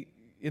see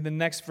in the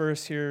next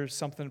verse here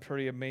something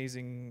pretty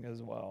amazing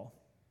as well.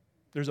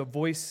 There's a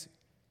voice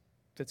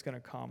that's going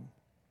to come.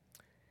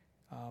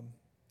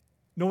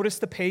 Notice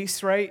the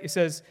pace, right? It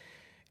says,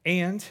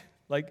 and,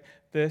 like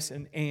this,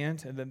 and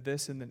then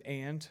this, and then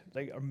and,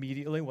 like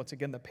immediately, once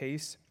again, the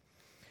pace.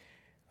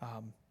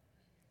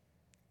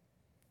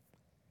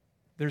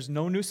 There's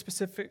no new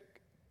specific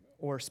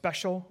or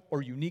special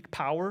or unique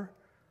power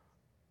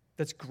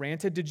that's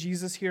granted to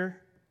Jesus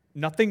here.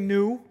 Nothing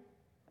new,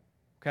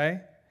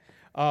 okay?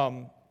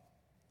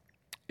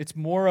 It's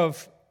more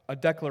of a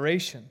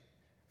declaration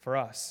for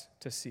us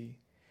to see.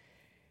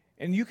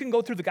 And you can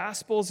go through the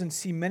Gospels and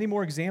see many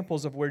more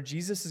examples of where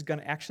Jesus is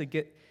going to actually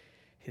get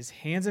his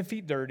hands and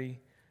feet dirty.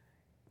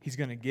 He's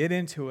going to get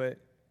into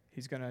it.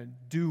 He's going to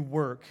do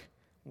work.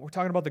 We're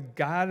talking about the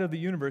God of the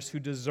universe who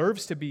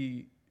deserves to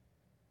be,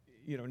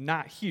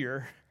 not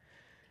here,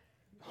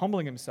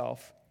 humbling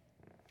himself.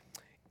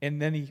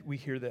 And then we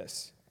hear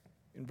this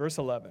in verse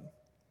 11.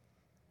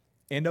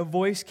 And a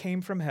voice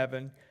came from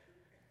heaven,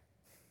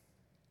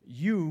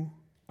 "You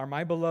are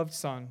my beloved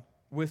Son,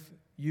 with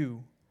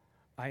you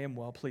I am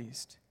well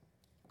pleased."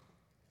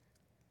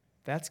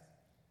 That's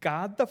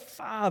God the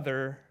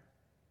Father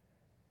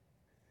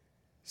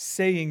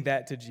saying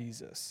that to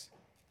Jesus.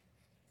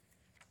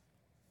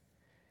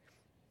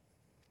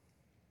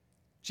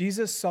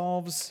 Jesus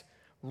solves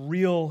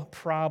real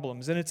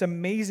problems, and it's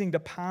amazing to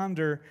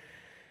ponder.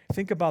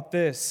 Think about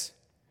this.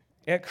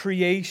 At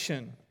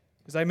creation,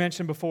 as I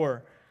mentioned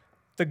before,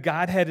 the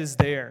Godhead is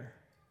there,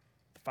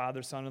 the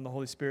Father, Son, and the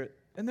Holy Spirit,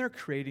 and they're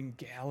creating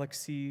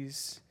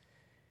galaxies,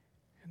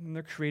 and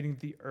they're creating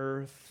the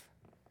earth,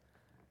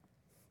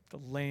 the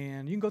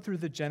land. You can go through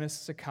the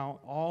Genesis account,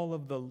 all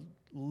of the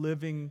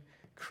living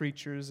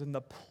creatures and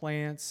the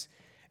plants,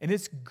 and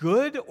it's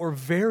good or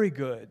very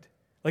good.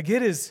 Like,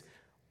 it is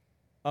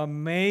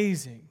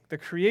amazing. The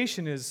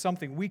creation is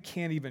something we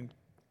can't even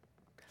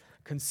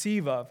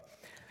conceive of.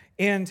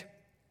 And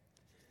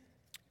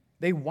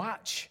they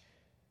watch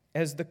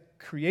as the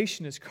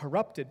creation is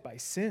corrupted by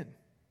sin.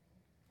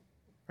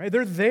 Right?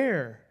 They're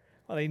there.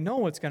 Well, they know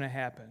what's going to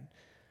happen.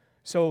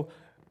 So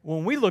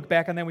when we look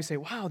back on that, we say,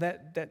 wow,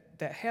 that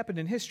happened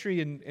in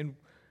history, and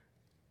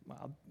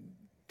well,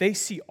 they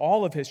see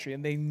all of history,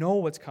 and they know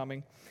what's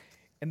coming,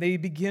 and they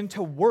begin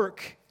to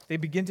work, they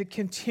begin to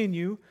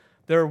continue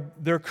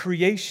their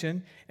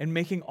creation and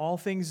making all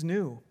things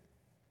new.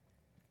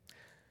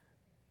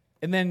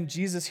 And then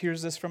Jesus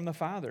hears this from the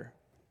Father.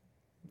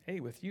 Hey,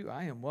 with you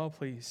I am well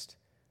pleased.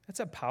 That's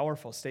a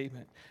powerful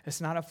statement.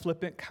 It's not a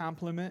flippant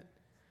compliment.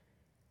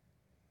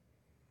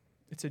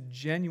 It's a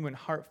genuine,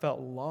 heartfelt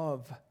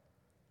love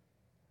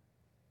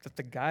that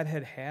the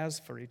Godhead has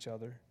for each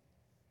other.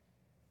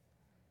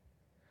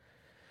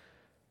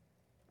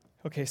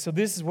 Okay, so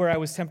this is where I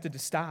was tempted to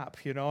stop.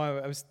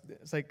 I was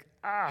like,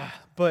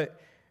 but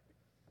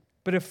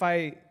if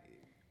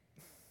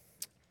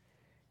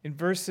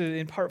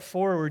in part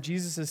 4 where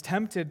Jesus is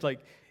tempted,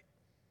 like,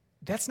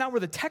 that's not where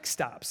the text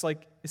stops.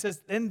 Like, it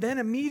says, and then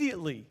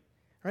immediately,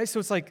 right? So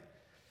it's like,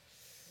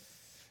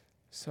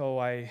 so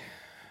I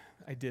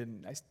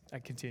didn't. I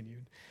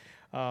continued.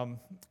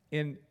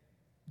 And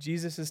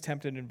Jesus is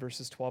tempted in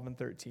verses 12 and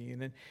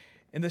 13.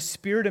 And the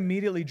Spirit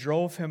immediately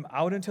drove him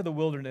out into the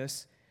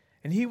wilderness,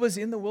 and he was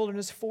in the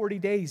wilderness 40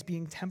 days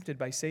being tempted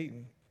by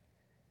Satan.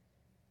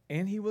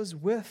 And he was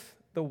with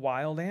the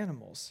wild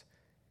animals,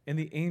 and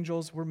the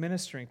angels were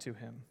ministering to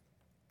him.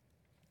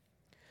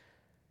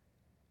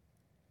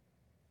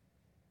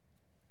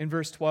 In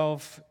verse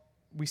 12,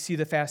 we see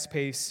the fast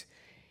pace.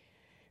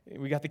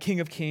 We got the King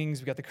of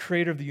Kings, we got the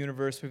creator of the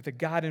universe, we have the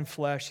God in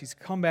flesh. He's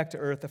come back to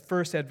earth. The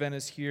first advent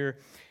is here.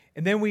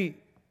 And then we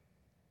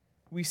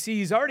see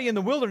he's already in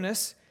the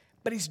wilderness,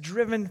 but he's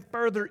driven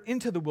further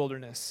into the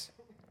wilderness,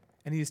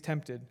 and he's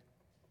tempted.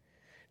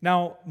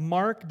 Now,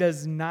 Mark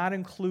does not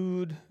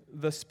include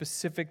the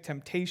specific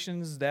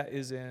temptations that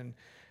is in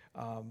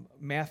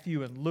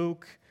Matthew and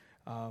Luke.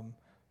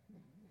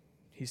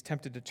 He's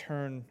tempted to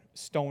turn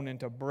stone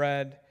into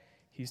bread.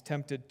 He's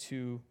tempted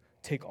to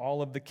take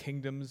all of the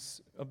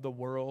kingdoms of the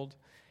world.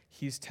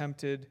 He's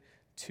tempted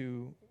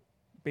to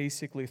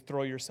basically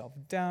throw yourself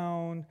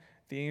down.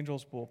 The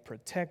angels will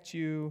protect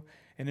you.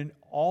 And in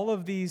all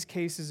of these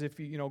cases, if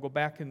you go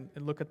back and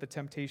look at the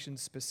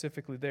temptations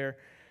specifically there,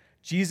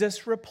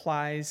 Jesus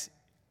replies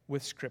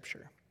with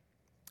Scripture.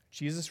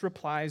 Jesus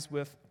replies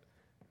with,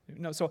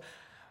 so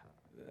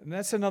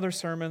that's another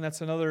sermon,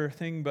 that's another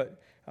thing,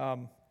 but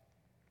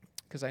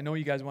because I know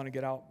you guys want to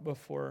get out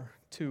before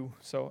 2,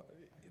 so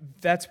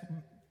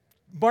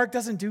Mark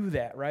doesn't do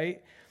that,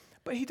 right?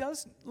 But he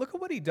does, look at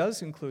what he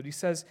does include. He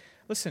says,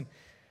 listen,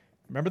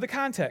 remember the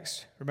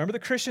context. Remember the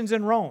Christians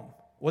in Rome.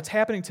 What's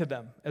happening to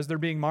them as they're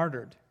being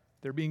martyred?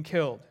 They're being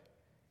killed.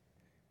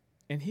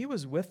 And he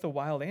was with the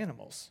wild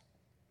animals.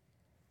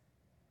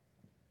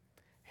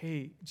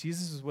 Hey,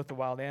 Jesus is with the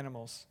wild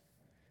animals.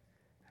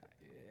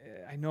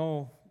 I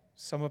know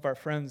some of our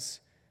friends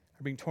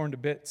are being torn to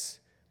bits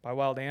by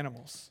wild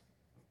animals,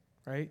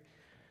 right?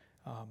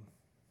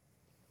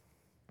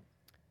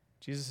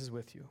 Jesus is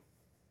with you.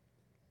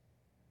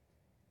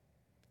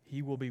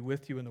 He will be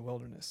with you in the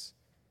wilderness.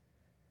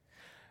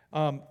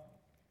 And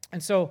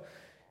so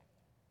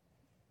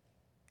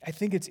I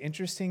think it's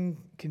interesting,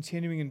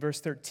 continuing in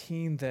verse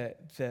 13,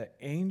 that the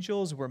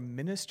angels were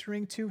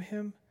ministering to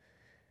him.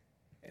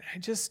 And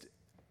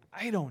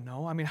I don't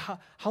know. I mean,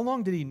 how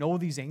long did he know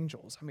these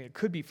angels? I mean, it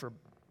could be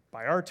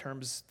by our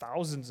terms,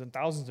 thousands and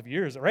thousands of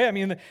years, right? I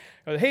mean,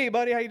 hey,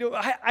 buddy, how you doing?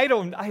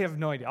 I have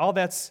no idea. All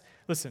that's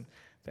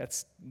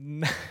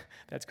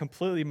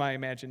completely my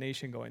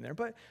imagination going there.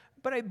 But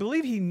I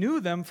believe he knew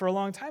them for a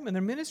long time, and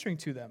they're ministering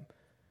to them.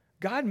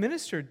 God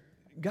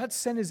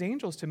sent his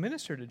angels to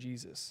minister to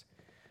Jesus.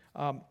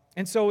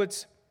 And so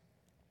it's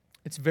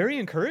very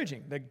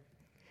encouraging that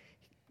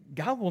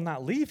God will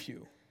not leave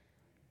you.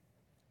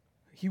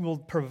 He will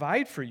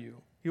provide for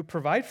you. He'll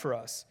provide for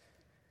us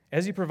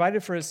as he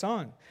provided for his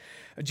son.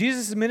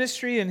 Jesus'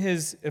 ministry and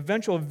his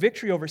eventual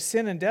victory over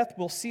sin and death,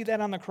 we'll see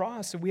that on the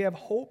cross. So we have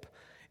hope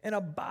and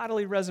a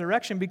bodily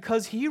resurrection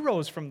because he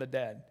rose from the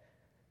dead.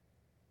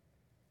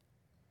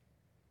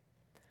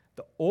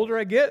 The older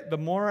I get, the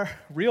more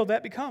real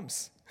that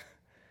becomes.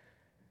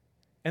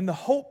 And the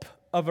hope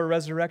of a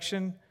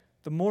resurrection,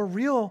 the more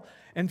real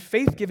and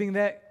faith-giving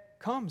that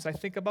comes. I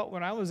think about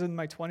when I was in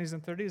my 20s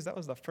and 30s, that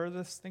was the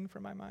furthest thing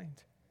from my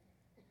mind.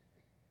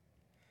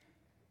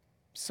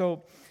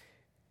 So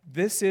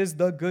this is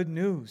the good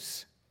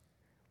news.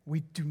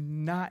 We do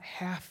not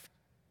have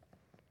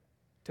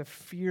to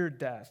fear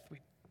death.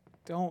 We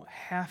don't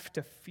have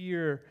to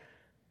fear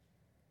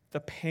the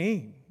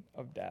pain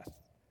of death.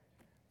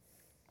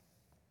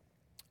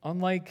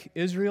 Unlike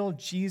Israel,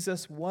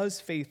 Jesus was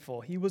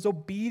faithful. He was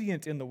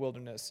obedient in the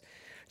wilderness.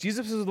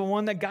 Jesus was the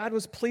one that God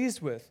was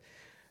pleased with.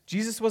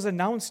 Jesus was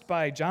announced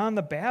by John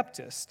the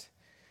Baptist.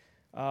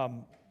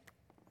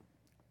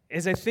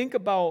 As I think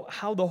about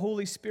how the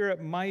Holy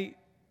Spirit might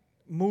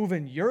move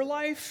in your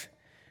life,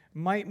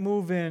 might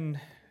move in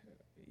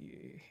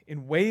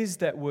ways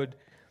that would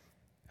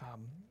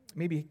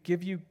maybe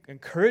give you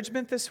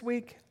encouragement this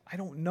week, I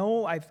don't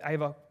know.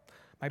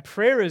 My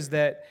prayer is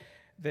that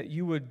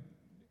you would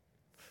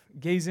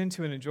gaze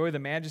into and enjoy the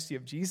majesty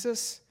of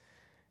Jesus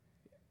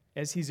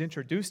as he's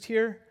introduced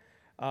here.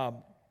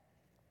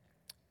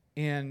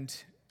 And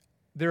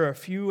there are a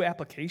few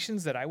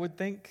applications that I would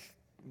think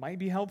might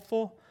be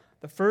helpful.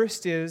 The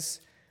first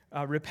is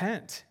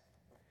repent.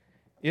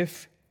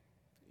 If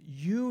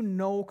you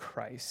know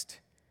Christ,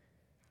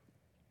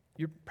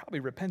 you're probably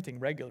repenting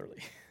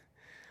regularly,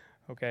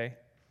 okay?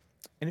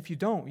 And if you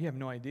don't, you have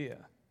no idea.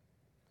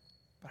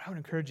 But I would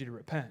encourage you to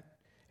repent.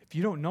 If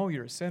you don't know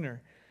you're a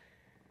sinner,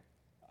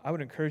 I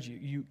would encourage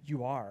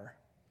you are.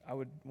 I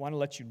would want to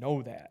let you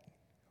know that,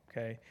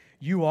 okay?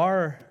 You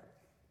are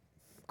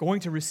going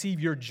to receive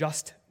your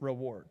just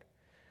reward,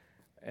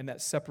 and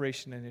that's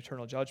separation and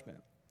eternal judgment.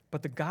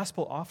 But the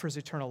gospel offers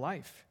eternal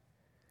life.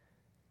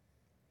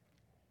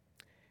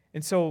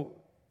 And so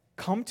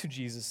come to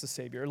Jesus the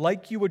Savior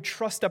like you would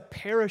trust a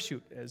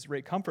parachute, as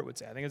Ray Comfort would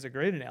say. I think it's a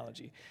great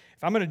analogy.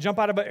 If I'm going to jump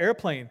out of an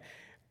airplane,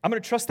 I'm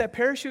going to trust that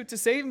parachute to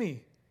save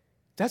me.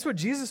 That's what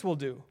Jesus will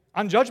do.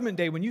 On Judgment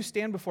Day, when you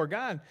stand before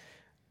God,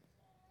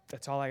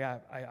 that's all I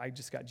got. I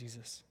just got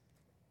Jesus.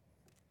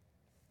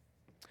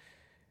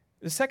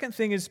 The second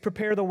thing is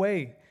prepare the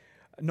way.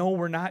 No,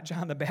 we're not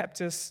John the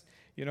Baptist.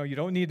 You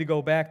don't need to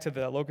go back to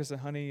the locusts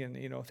and honey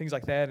and, things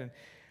like that.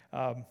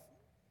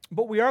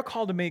 But we are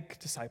called to make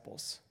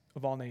disciples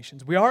of all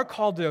nations. We are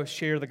called to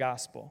share the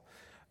gospel.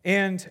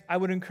 And I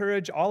would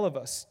encourage all of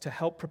us to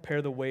help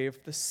prepare the way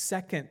of the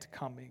second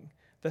coming,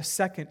 the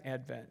second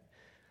advent.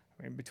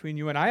 I mean, between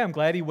you and I, I'm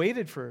glad he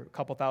waited for a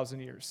couple thousand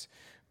years.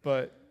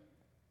 But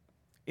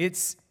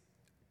it's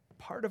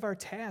part of our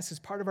task, it's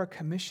part of our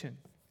commission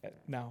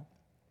now.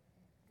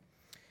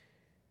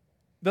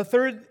 The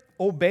third,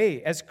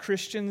 obey. As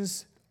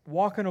Christians,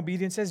 walk in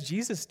obedience as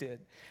Jesus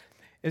did.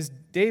 As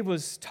Dave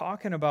was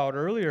talking about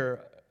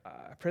earlier,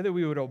 I pray that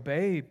we would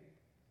obey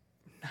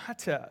not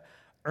to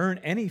earn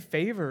any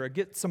favor or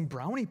get some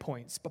brownie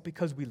points, but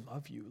because we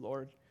love you,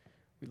 Lord.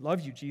 We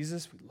love you,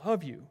 Jesus. We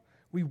love you.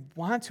 We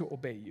want to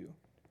obey you.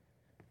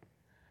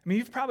 I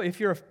mean, if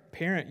you're a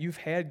parent, you've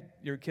had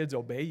your kids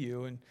obey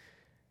you, and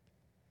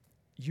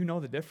you know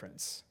the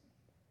difference.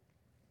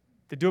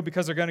 They do it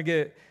because they're going to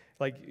get,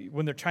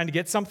 when they're trying to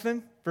get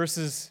something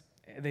versus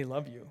they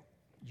love you.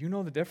 You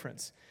know the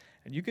difference.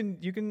 And you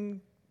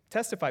can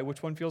testify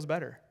which one feels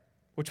better,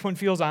 which one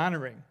feels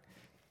honoring.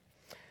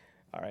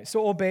 All right,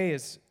 so obey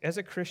as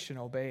a Christian,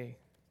 obey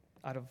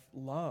out of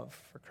love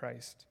for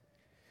Christ.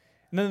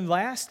 And then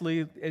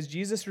lastly, as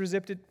Jesus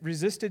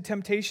resisted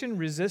temptation,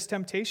 resist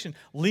temptation.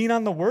 Lean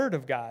on the Word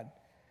of God.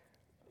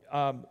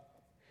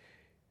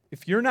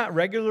 If you're not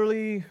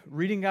regularly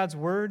reading God's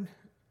Word,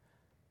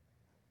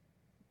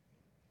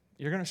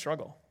 you're going to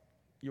struggle.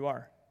 You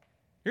are.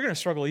 You're going to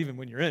struggle even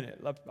when you're in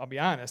it. I'll be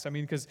honest. I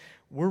mean, because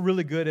we're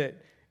really good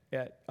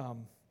at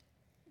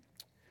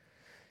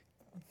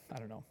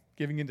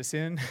giving into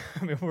sin.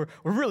 I mean, we're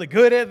really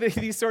good at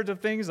these sorts of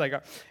things.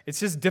 It's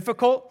just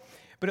difficult.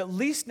 But at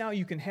least now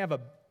you can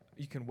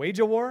wage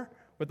a war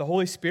with the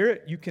Holy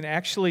Spirit. You can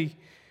actually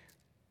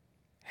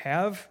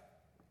have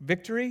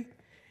victory.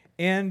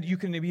 And you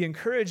can be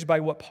encouraged by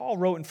what Paul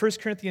wrote in 1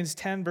 Corinthians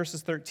 10,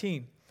 verses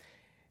 13.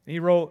 And he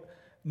wrote,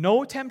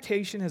 "No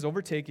temptation has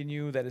overtaken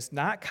you that is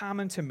not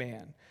common to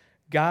man.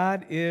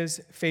 God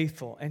is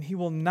faithful, and he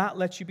will not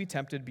let you be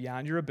tempted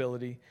beyond your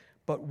ability.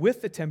 But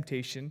with the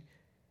temptation,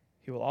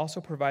 he will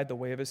also provide the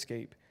way of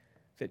escape,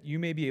 that you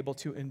may be able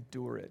to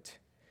endure it."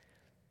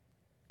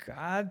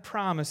 God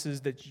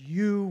promises that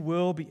you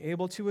will be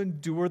able to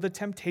endure the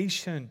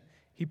temptation.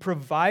 He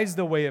provides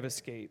the way of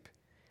escape.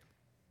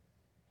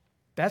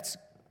 That's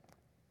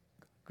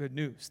good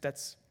news.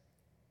 That's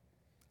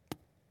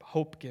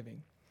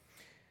hope-giving.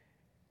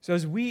 So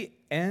as we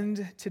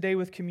end today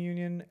with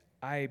communion,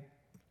 I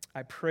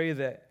pray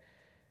that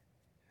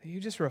you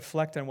just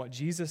reflect on what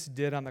Jesus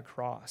did on the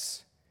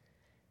cross,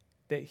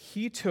 that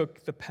he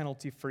took the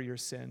penalty for your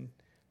sin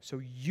so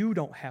you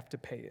don't have to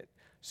pay it,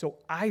 so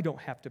I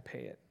don't have to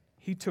pay it.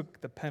 He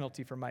took the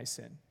penalty for my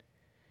sin.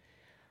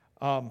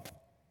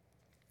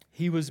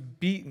 He was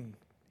beaten.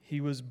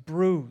 He was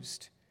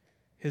bruised.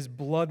 His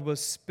blood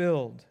was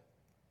spilled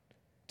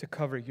to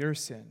cover your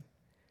sin.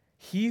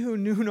 He who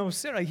knew no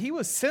sin, he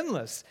was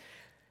sinless.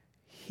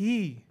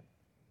 He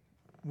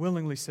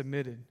willingly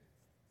submitted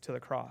to the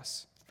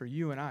cross for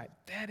you and I.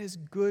 That is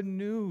good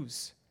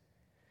news.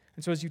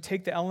 And so as you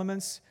take the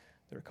elements,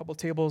 there are a couple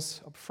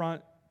tables up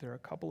front, there are a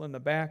couple in the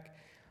back.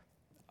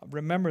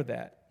 Remember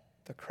that.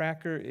 The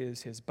cracker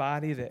is his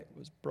body that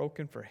was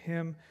broken for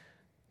him.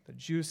 The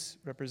juice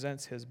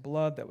represents his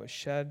blood that was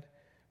shed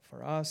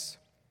for us.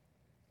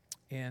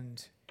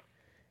 And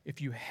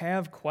if you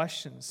have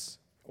questions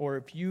or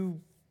if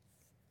you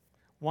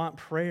want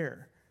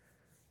prayer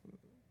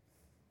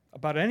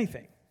about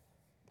anything,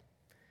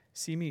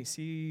 see me,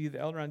 see the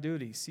elder on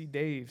duty, see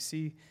Dave,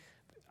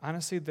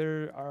 honestly,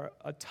 there are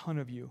a ton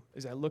of you.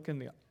 As I look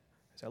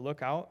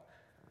out,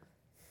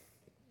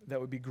 that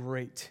would be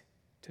great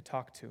to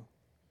talk to.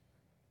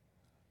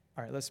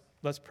 All right,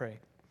 let's pray.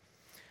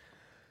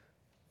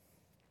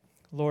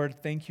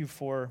 Lord, thank you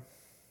for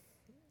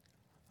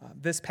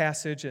this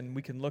passage, and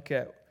we can look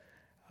at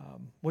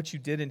what you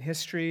did in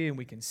history, and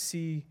we can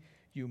see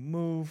you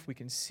move. We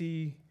can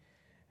see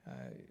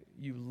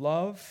you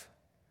love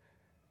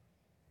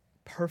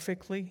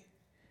perfectly.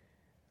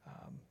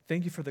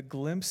 Thank you for the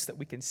glimpse that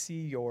we can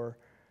see your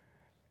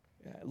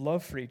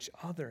love for each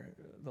other,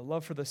 the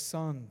love for the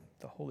Son,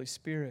 the Holy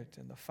Spirit,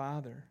 and the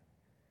Father.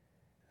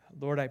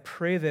 Lord, I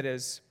pray that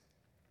as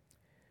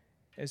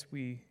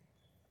we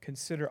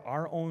consider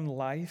our own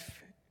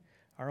life,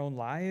 our own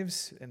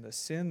lives, and the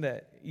sin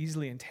that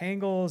easily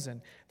entangles,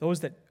 and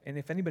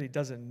if anybody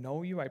doesn't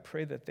know you, I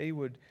pray that they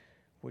would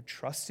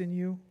trust in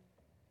you.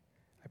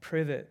 I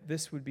pray that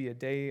this would be a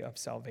day of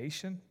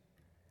salvation.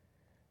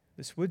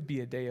 This would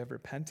be a day of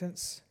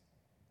repentance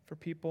for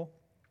people.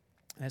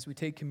 And as we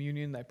take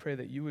communion, I pray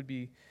that you would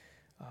be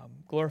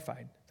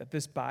glorified, that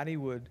this body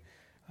would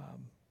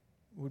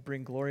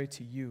bring glory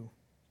to you.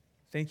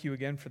 Thank you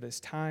again for this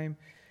time.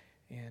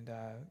 And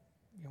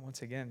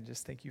once again,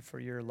 just thank you for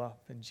your love.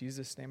 In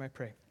Jesus' name I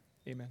pray.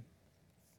 Amen.